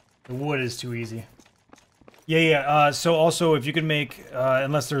 The wood is too easy. Yeah. So also, if you could make,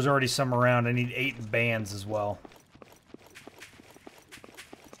 unless there's already some around, I need 8 bands as well.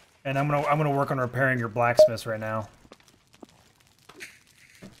 And I'm gonna work on repairing your blacksmiths right now.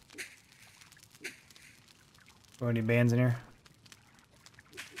 Do any bands in here?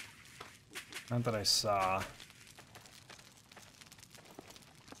 Not that I saw.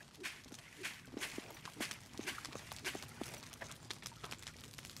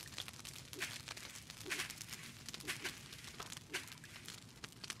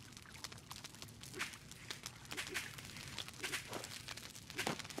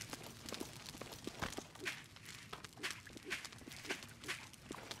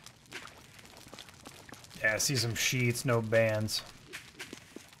 Yeah, I see some sheets, no bands.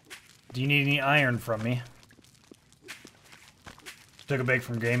 Do you need any iron from me? Took a break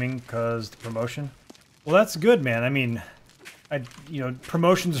from gaming because the promotion. Well, that's good, man. I mean,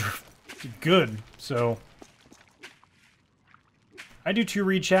 promotions are good, so. I do too,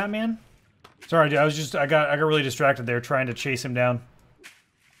 read chat, man. Sorry, dude, I got really distracted there trying to chase him down.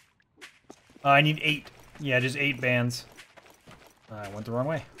 I need 8. Yeah, just 8 bands. I went the wrong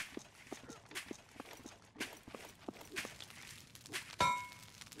way.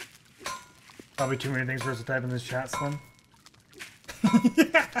 Probably too many things for us to type in this chat, Slim.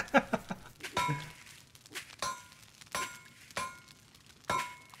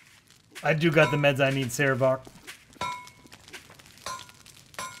 I do got the meds I need, Sarabok.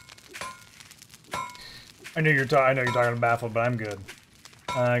 I know you're talking baffled, but I'm good.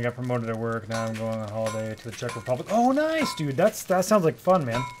 I got promoted at work. Now I'm going on holiday to the Czech Republic. Oh, nice, dude. That sounds like fun,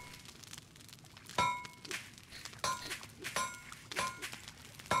 man.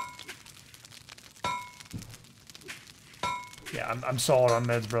 Yeah, I'm solid on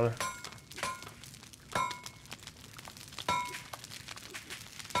meds, brother.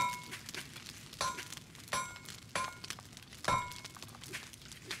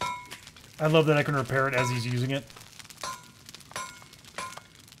 I love that I can repair it as he's using it.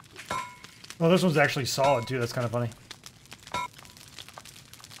 Well, this one's actually solid, too. That's kind of funny.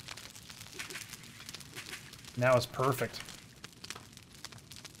 Now it's perfect.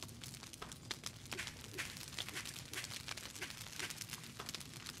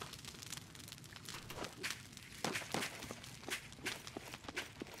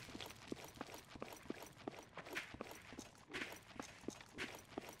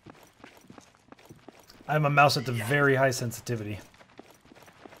 I have a mouse at the very high sensitivity.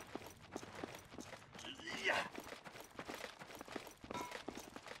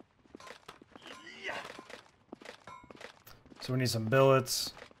 So we need some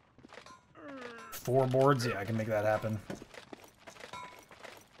billets. 4 boards? Yeah, I can make that happen.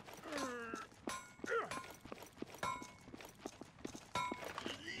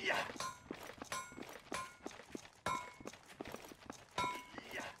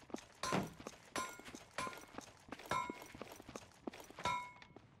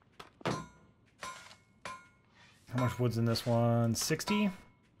 How much wood's in this one? 60?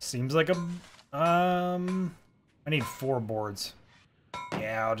 Seems like a... I need 4 boards.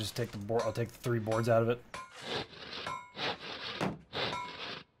 Yeah, I'll just take the board. I'll take the 3 boards out of it.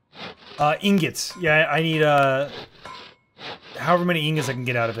 Ingots. Yeah, I need however many ingots I can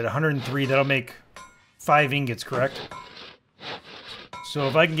get out of it. 103. That'll make 5 ingots, correct? So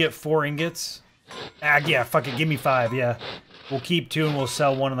if I can get 4 ingots, yeah, fuck it, give me 5. Yeah, we'll keep 2 and we'll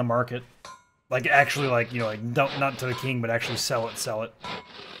sell 1 in the market. Like actually, like, you know, like not to the king, but actually sell it. Sell it.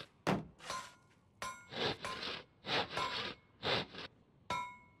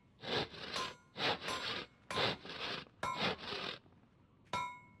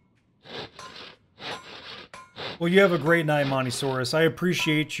 Well, you have a great night, Montysaurus. I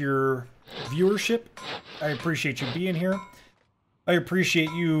appreciate your viewership. I appreciate you being here. I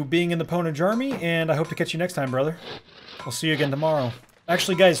appreciate you being in the Ponage Army, and I hope to catch you next time, brother. We'll see you again tomorrow.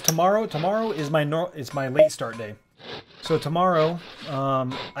 Actually, guys, tomorrow is my late start day. So tomorrow,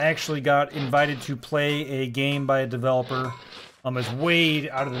 I actually got invited to play a game by a developer. It's way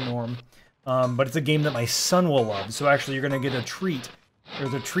out of the norm, but it's a game that my son will love. So actually, you're gonna get a treat.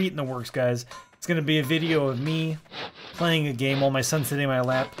 There's a treat in the works, guys. It's going to be a video of me playing a game while my son's sitting in my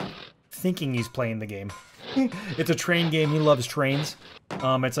lap, thinking he's playing the game. It's a train game. He loves trains.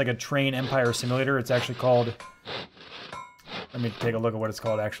 It's like a train empire simulator. It's actually called... Let me take a look at what it's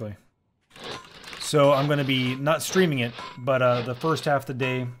called, actually. So I'm going to be not streaming it, but the first half of the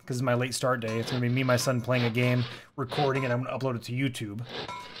day, because it's my late start day, it's going to be me and my son playing a game, recording it, I'm going to upload it to YouTube.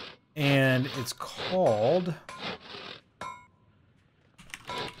 And it's called...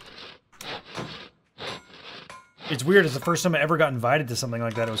 It's weird. It's the first time I ever got invited to something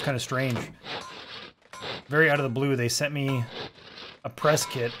like that. It was kind of strange. Very out of the blue, they sent me a press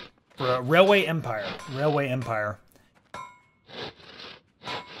kit for a Railway Empire. Railway Empire.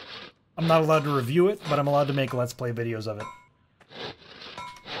 I'm not allowed to review it, but I'm allowed to make Let's Play videos of it.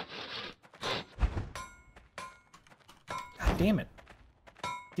 God damn it.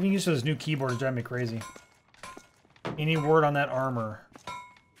 Getting used to this new keyboard is driving me crazy. Any word on that armor?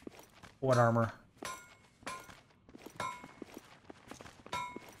 What armor?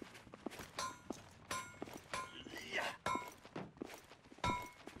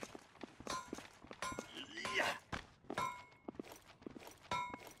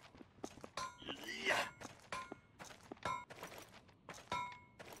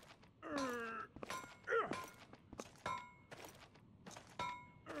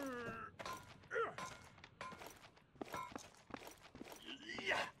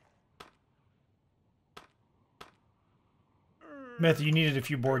 Matthew, you needed a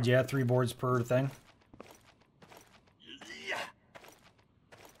few boards, yeah? 3 boards per thing?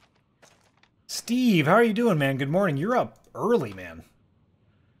 Steve, how are you doing, man? Good morning. You're up early, man.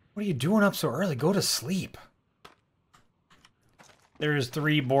 What are you doing up so early? Go to sleep. There's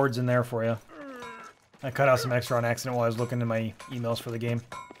 3 boards in there for you. I cut out some extra on accident while I was looking at my emails for the game.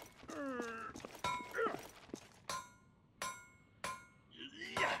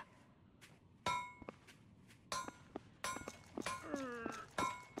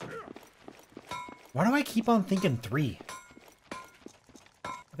 Why do I keep on thinking 3? I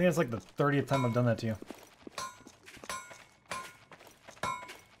think it's like the 30th time I've done that to you.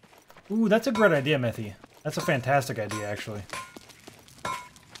 Ooh, that's a great idea, Methy. That's a fantastic idea, actually.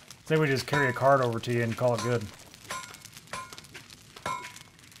 Say we just carry a card over to you and call it good.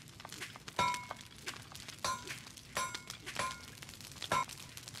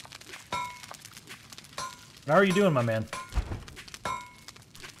 How are you doing, my man?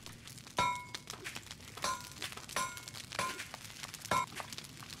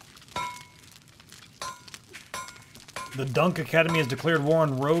 The Dunk Academy has declared war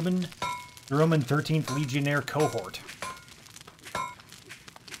on Roman, the Roman 13th Legionnaire cohort.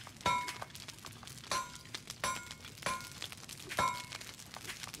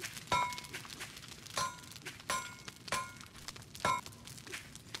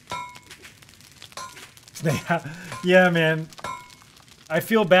 Yeah, man. I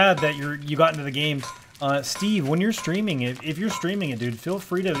feel bad that you got into the game. Steve, when you're streaming it, if you're streaming it, dude, feel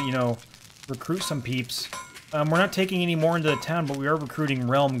free to, you know, recruit some peeps. We're not taking any more into the town, but we are recruiting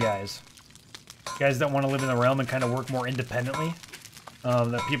realm guys. Guys that want to live in the realm and kind of work more independently.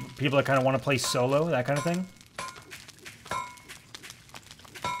 That people that kind of want to play solo, that kind of thing.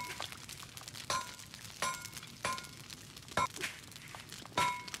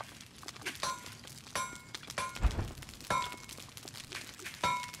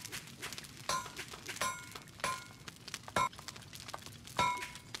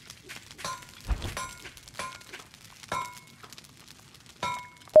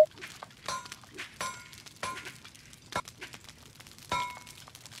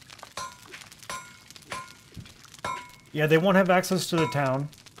 Yeah, they won't have access to the town,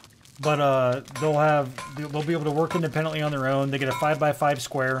 but they'll be able to work independently on their own. They get a 5x5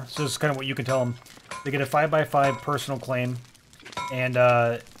 square, so this is kind of what you can tell them. They get a 5x5 personal claim, and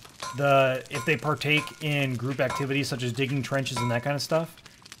if they partake in group activities such as digging trenches and that kind of stuff,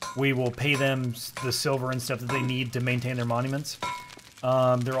 we will pay them the silver and stuff that they need to maintain their monuments.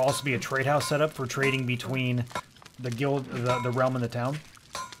 There will also be a trade house set up for trading between the guild, the realm, and the town.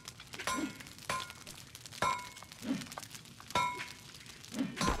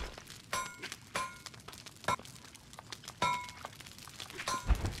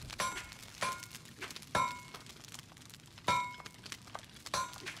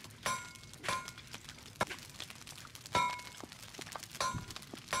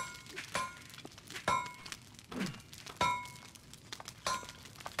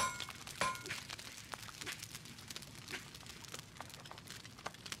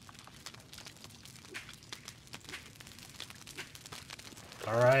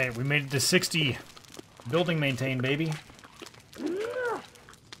 Alright, we made it to 60. Building maintained, baby.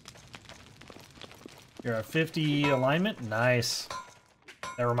 You're at 50 alignment? Nice.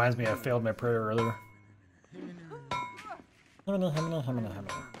 That reminds me I failed my prayer earlier.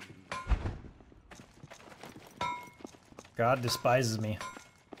 God despises me.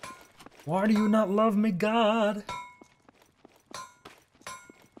 Why do you not love me, God?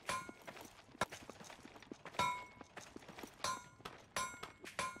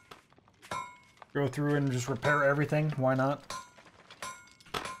 Go through and just repair everything. Why not?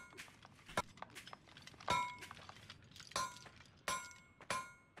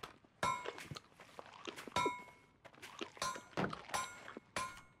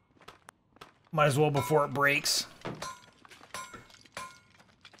 Might as well before it breaks.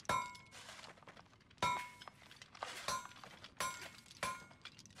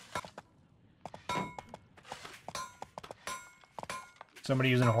 Somebody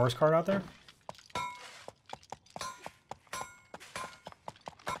using a horse cart out there?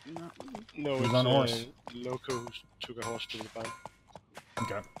 No, Who's it's on horse? Loco who took a horse to the barn.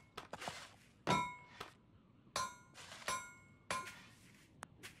 Okay.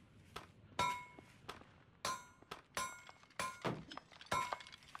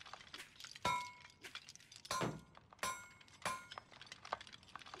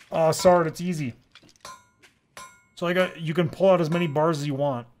 Oh, Sard, it's easy. So you can pull out as many bars as you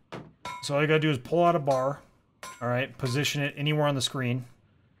want. So all you gotta do is pull out a bar. Alright, position it anywhere on the screen.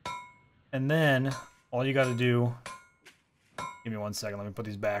 And then, all you gotta do... Give me 1 second, let me put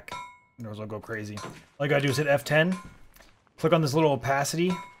these back. Otherwise I'll go crazy. All you gotta do is hit F10. Click on this little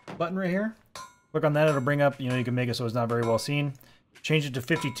opacity button right here. Click on that, it'll bring up, you can make it so it's not very well seen. Change it to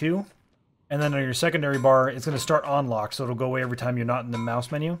 52. And then on your secondary bar, it's gonna start on lock, so it'll go away every time you're not in the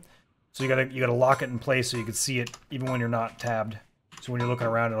mouse menu. So you gotta lock it in place so you can see it even when you're not tabbed. So when you're looking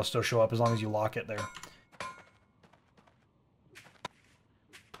around, it'll still show up as long as you lock it there.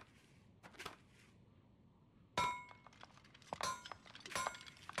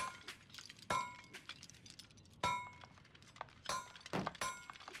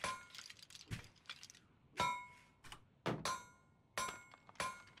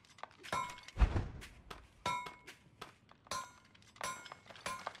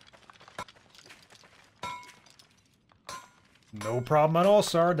 No problem at all,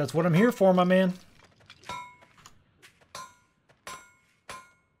 Sard. That's what I'm here for, my man.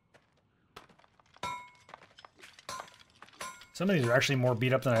 Some of these are actually more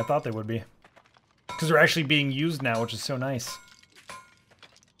beat up than I thought they would be. Because they're actually being used now, which is so nice.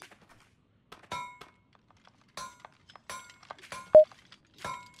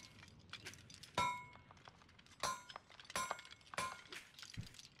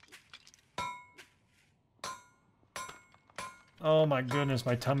 Oh my goodness,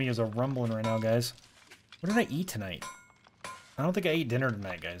 my tummy is a rumbling right now, guys. What did I eat tonight? I don't think I ate dinner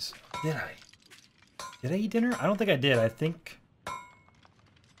tonight, guys. Did I? Did I eat dinner? I don't think I did. I think...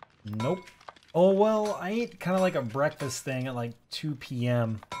 Nope. Oh, well, I ate kind of like a breakfast thing at like 2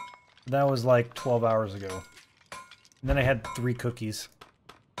 p.m. That was like 12 hours ago. And then I had 3 cookies.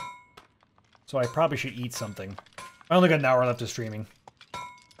 So I probably should eat something. I only got an hour left of streaming.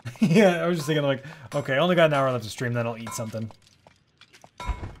 Yeah, I was just thinking like, okay, I only got an hour left to stream, then I'll eat something.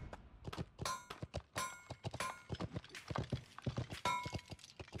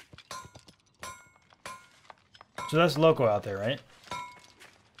 So that's Loco out there, right?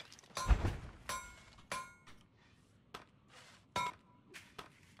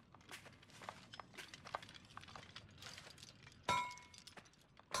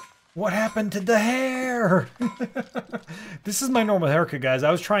 What happened to the hair? This is my normal haircut, guys.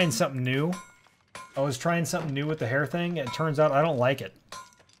 I was trying something new. I was trying something new with the hair thing. It turns out I don't like it.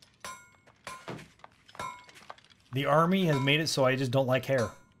 The army has made it so I just don't like hair.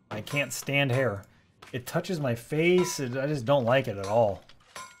 I can't stand hair. It touches my face. I just don't like it at all.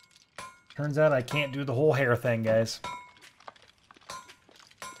 Turns out I can't do the whole hair thing, guys.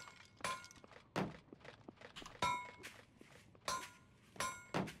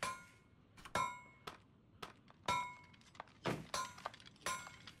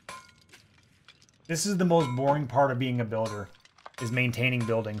 This is the most boring part of being a builder, is maintaining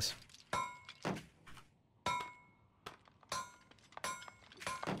buildings.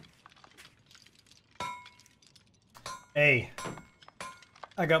 Hey,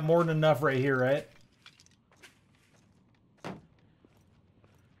 I got more than enough right here, right?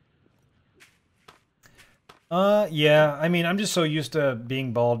 Yeah, I mean, I'm just so used to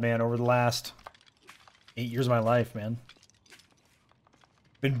being bald, man, over the last 8 years of my life, man.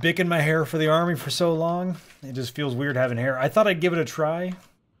 Been picking my hair for the army for so long, it just feels weird having hair. I thought I'd give it a try.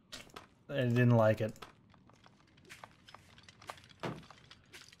 I didn't like it.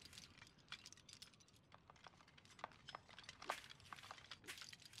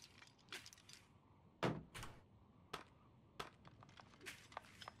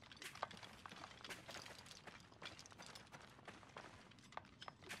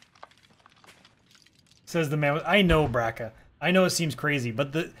 Says the man with, I know, Braca. I know it seems crazy,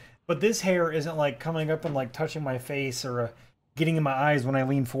 but this hair isn't like coming up and like touching my face or getting in my eyes when I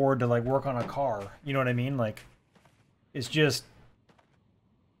lean forward to like work on a car. You know what I mean? Like, it's just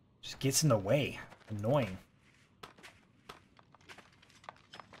gets in the way. Annoying.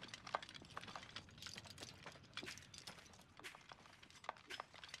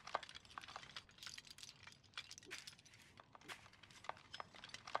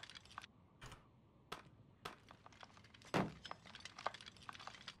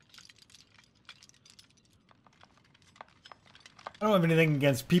 I don't have anything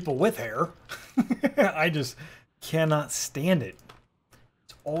against people with hair. I just cannot stand it.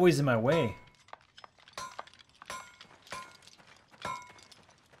 It's always in my way.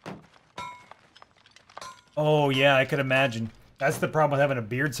 Oh, yeah, I could imagine. That's the problem with having a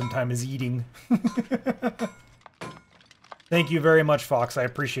beard sometimes, is eating. Thank you very much, Fox. I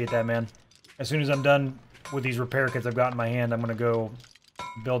appreciate that, man. As soon as I'm done with these repair kits I've got in my hand, I'm going to go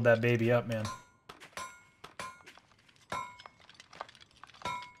build that baby up, man.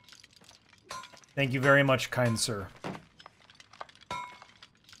 Thank you very much, kind sir.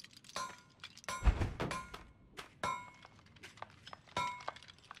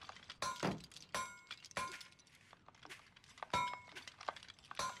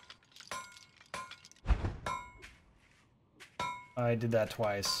 I did that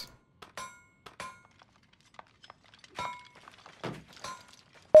twice.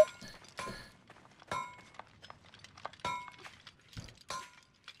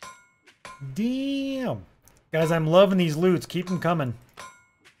 Damn. Guys, I'm loving these loots. Keep them coming.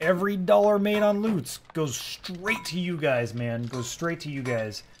 Every dollar made on loots goes straight to you guys, man. Goes straight to you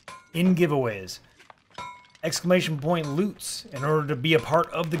guys. In giveaways. Exclamation point loots. In order to be a part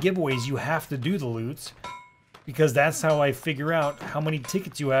of the giveaways, you have to do the loots. Because that's how I figure out how many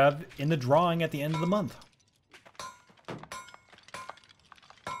tickets you have in the drawing at the end of the month.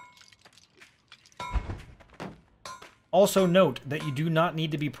 Also note that you do not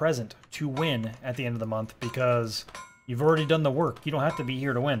need to be present to win at the end of the month because you've already done the work. You don't have to be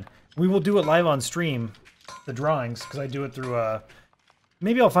here to win. We will do it live on stream, the drawings, because I do it through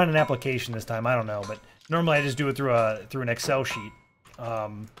maybe I'll find an application this time, I don't know, but normally I just do it through an Excel sheet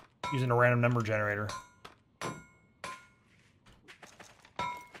using a random number generator.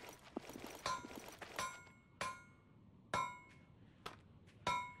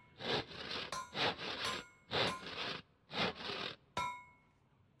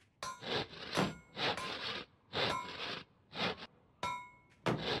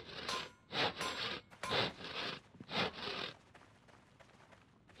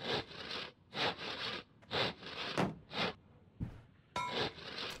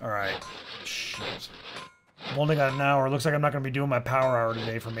 Alright. Shit. I've only got an hour. Looks like I'm not going to be doing my power hour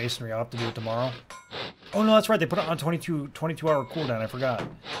today for masonry. I'll have to do it tomorrow. Oh, no, that's right. They put it on 22-hour cooldown. I forgot.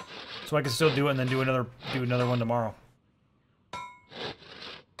 So I can still do it and then do another one tomorrow.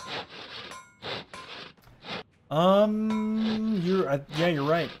 Yeah, you're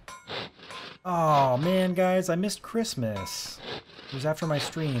right. Oh, man, guys, I missed Christmas. It was after my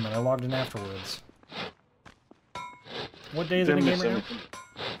stream, and I logged in afterwards. What day is it in the game right now?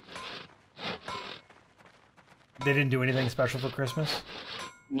 They didn't do anything special for Christmas?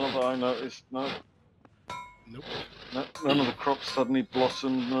 Not that I noticed, no. Nope. No, none of the crops suddenly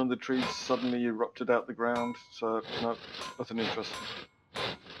blossomed, none of the trees suddenly erupted out the ground, so no, nothing interesting.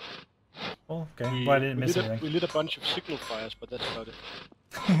 Oh, okay. Well, I didn't miss we anything. lit a bunch of signal fires, but that's about it.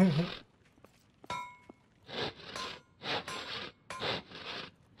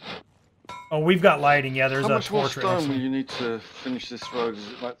 Oh, we've got lighting. Yeah, there's How a much more torch right next stone to will me. you need to finish this road? Is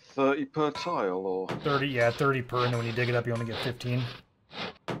it like 30 per tile or? 30, yeah, 30 per, and then when you dig it up, you only get 15.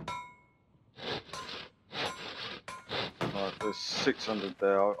 Alright, there's 600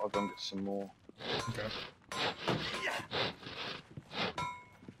 there. I'll go and get some more. Okay.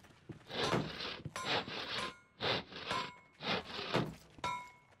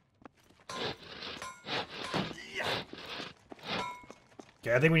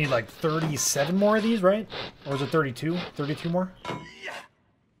 Okay, I think we need like 37 more of these, right? Or is it 32? 32 more?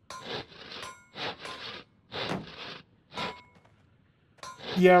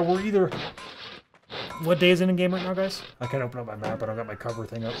 Yeah, we're either... What day is it in game right now, guys? I can't open up my map. I don't got my cover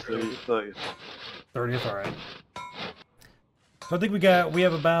thing up. 30th. 30th, alright. So I think we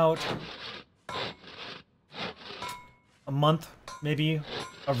have about a month, maybe,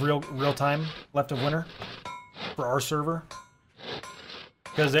 of real time left of winter for our server.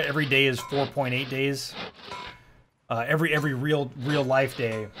 Because every day is 4.8 days. Every real life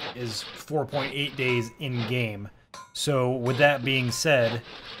day is 4.8 days in game. So with that being said,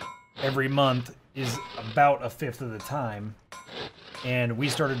 every month is about a fifth of the time, and we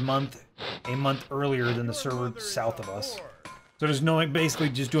started a month earlier than the server south of us. So just knowing, basically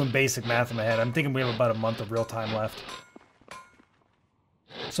just doing basic math in my head, I'm thinking we have about a month of real time left.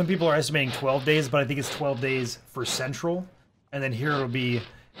 Some people are estimating 12 days, but I think it's 12 days for Central, and then here it'll be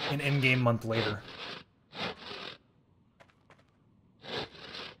an in-game month later.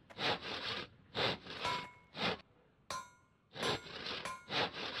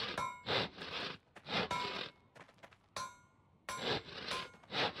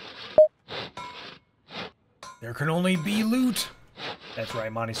 There can only be loot. That's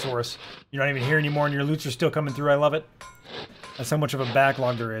right, Montysaurus. You're not even here anymore and your loots are still coming through. I love it. That's how much of a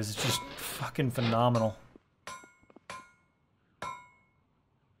backlog there is. It's just fucking phenomenal.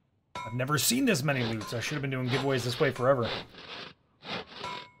 I've never seen this many loots. I should have been doing giveaways this way forever.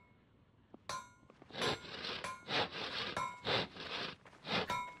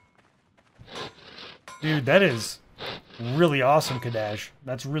 Dude, that is really awesome, Kadash.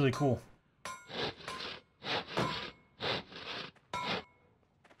 That's really cool.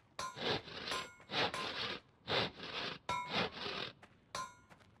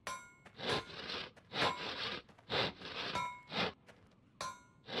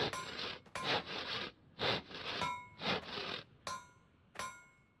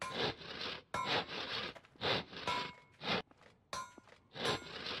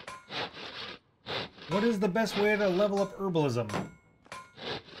 What is the best way to level up herbalism?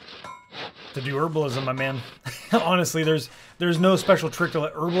 To do herbalism, my man. Honestly, there's no special trick to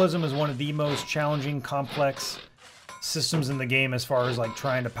it. Herbalism is one of the most challenging, complex systems in the game as far as like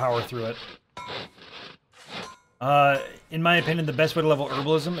trying to power through it. In my opinion, the best way to level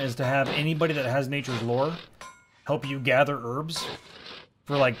herbalism is to have anybody that has nature's lore help you gather herbs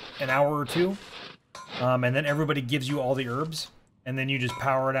for like an hour or two, and then everybody gives you all the herbs, and then you just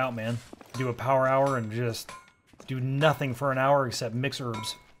power it out, man. Do a power hour and just do nothing for an hour except mix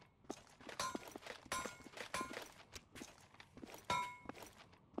herbs.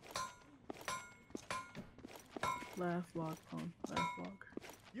 Last log, Pone. Last log.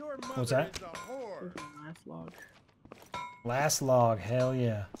 What's that? Last log. Last log, hell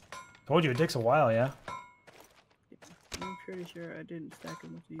yeah. Told you it takes a while, yeah? I'm pretty sure I didn't stack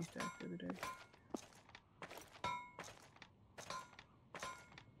them with these stacks the other day.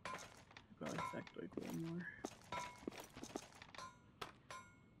 Probably stacked like one more.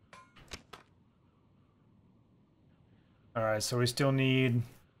 Alright, so we still need...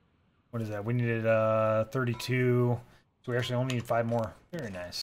 What is that? We needed 32. So we actually only need 5 more. Very nice.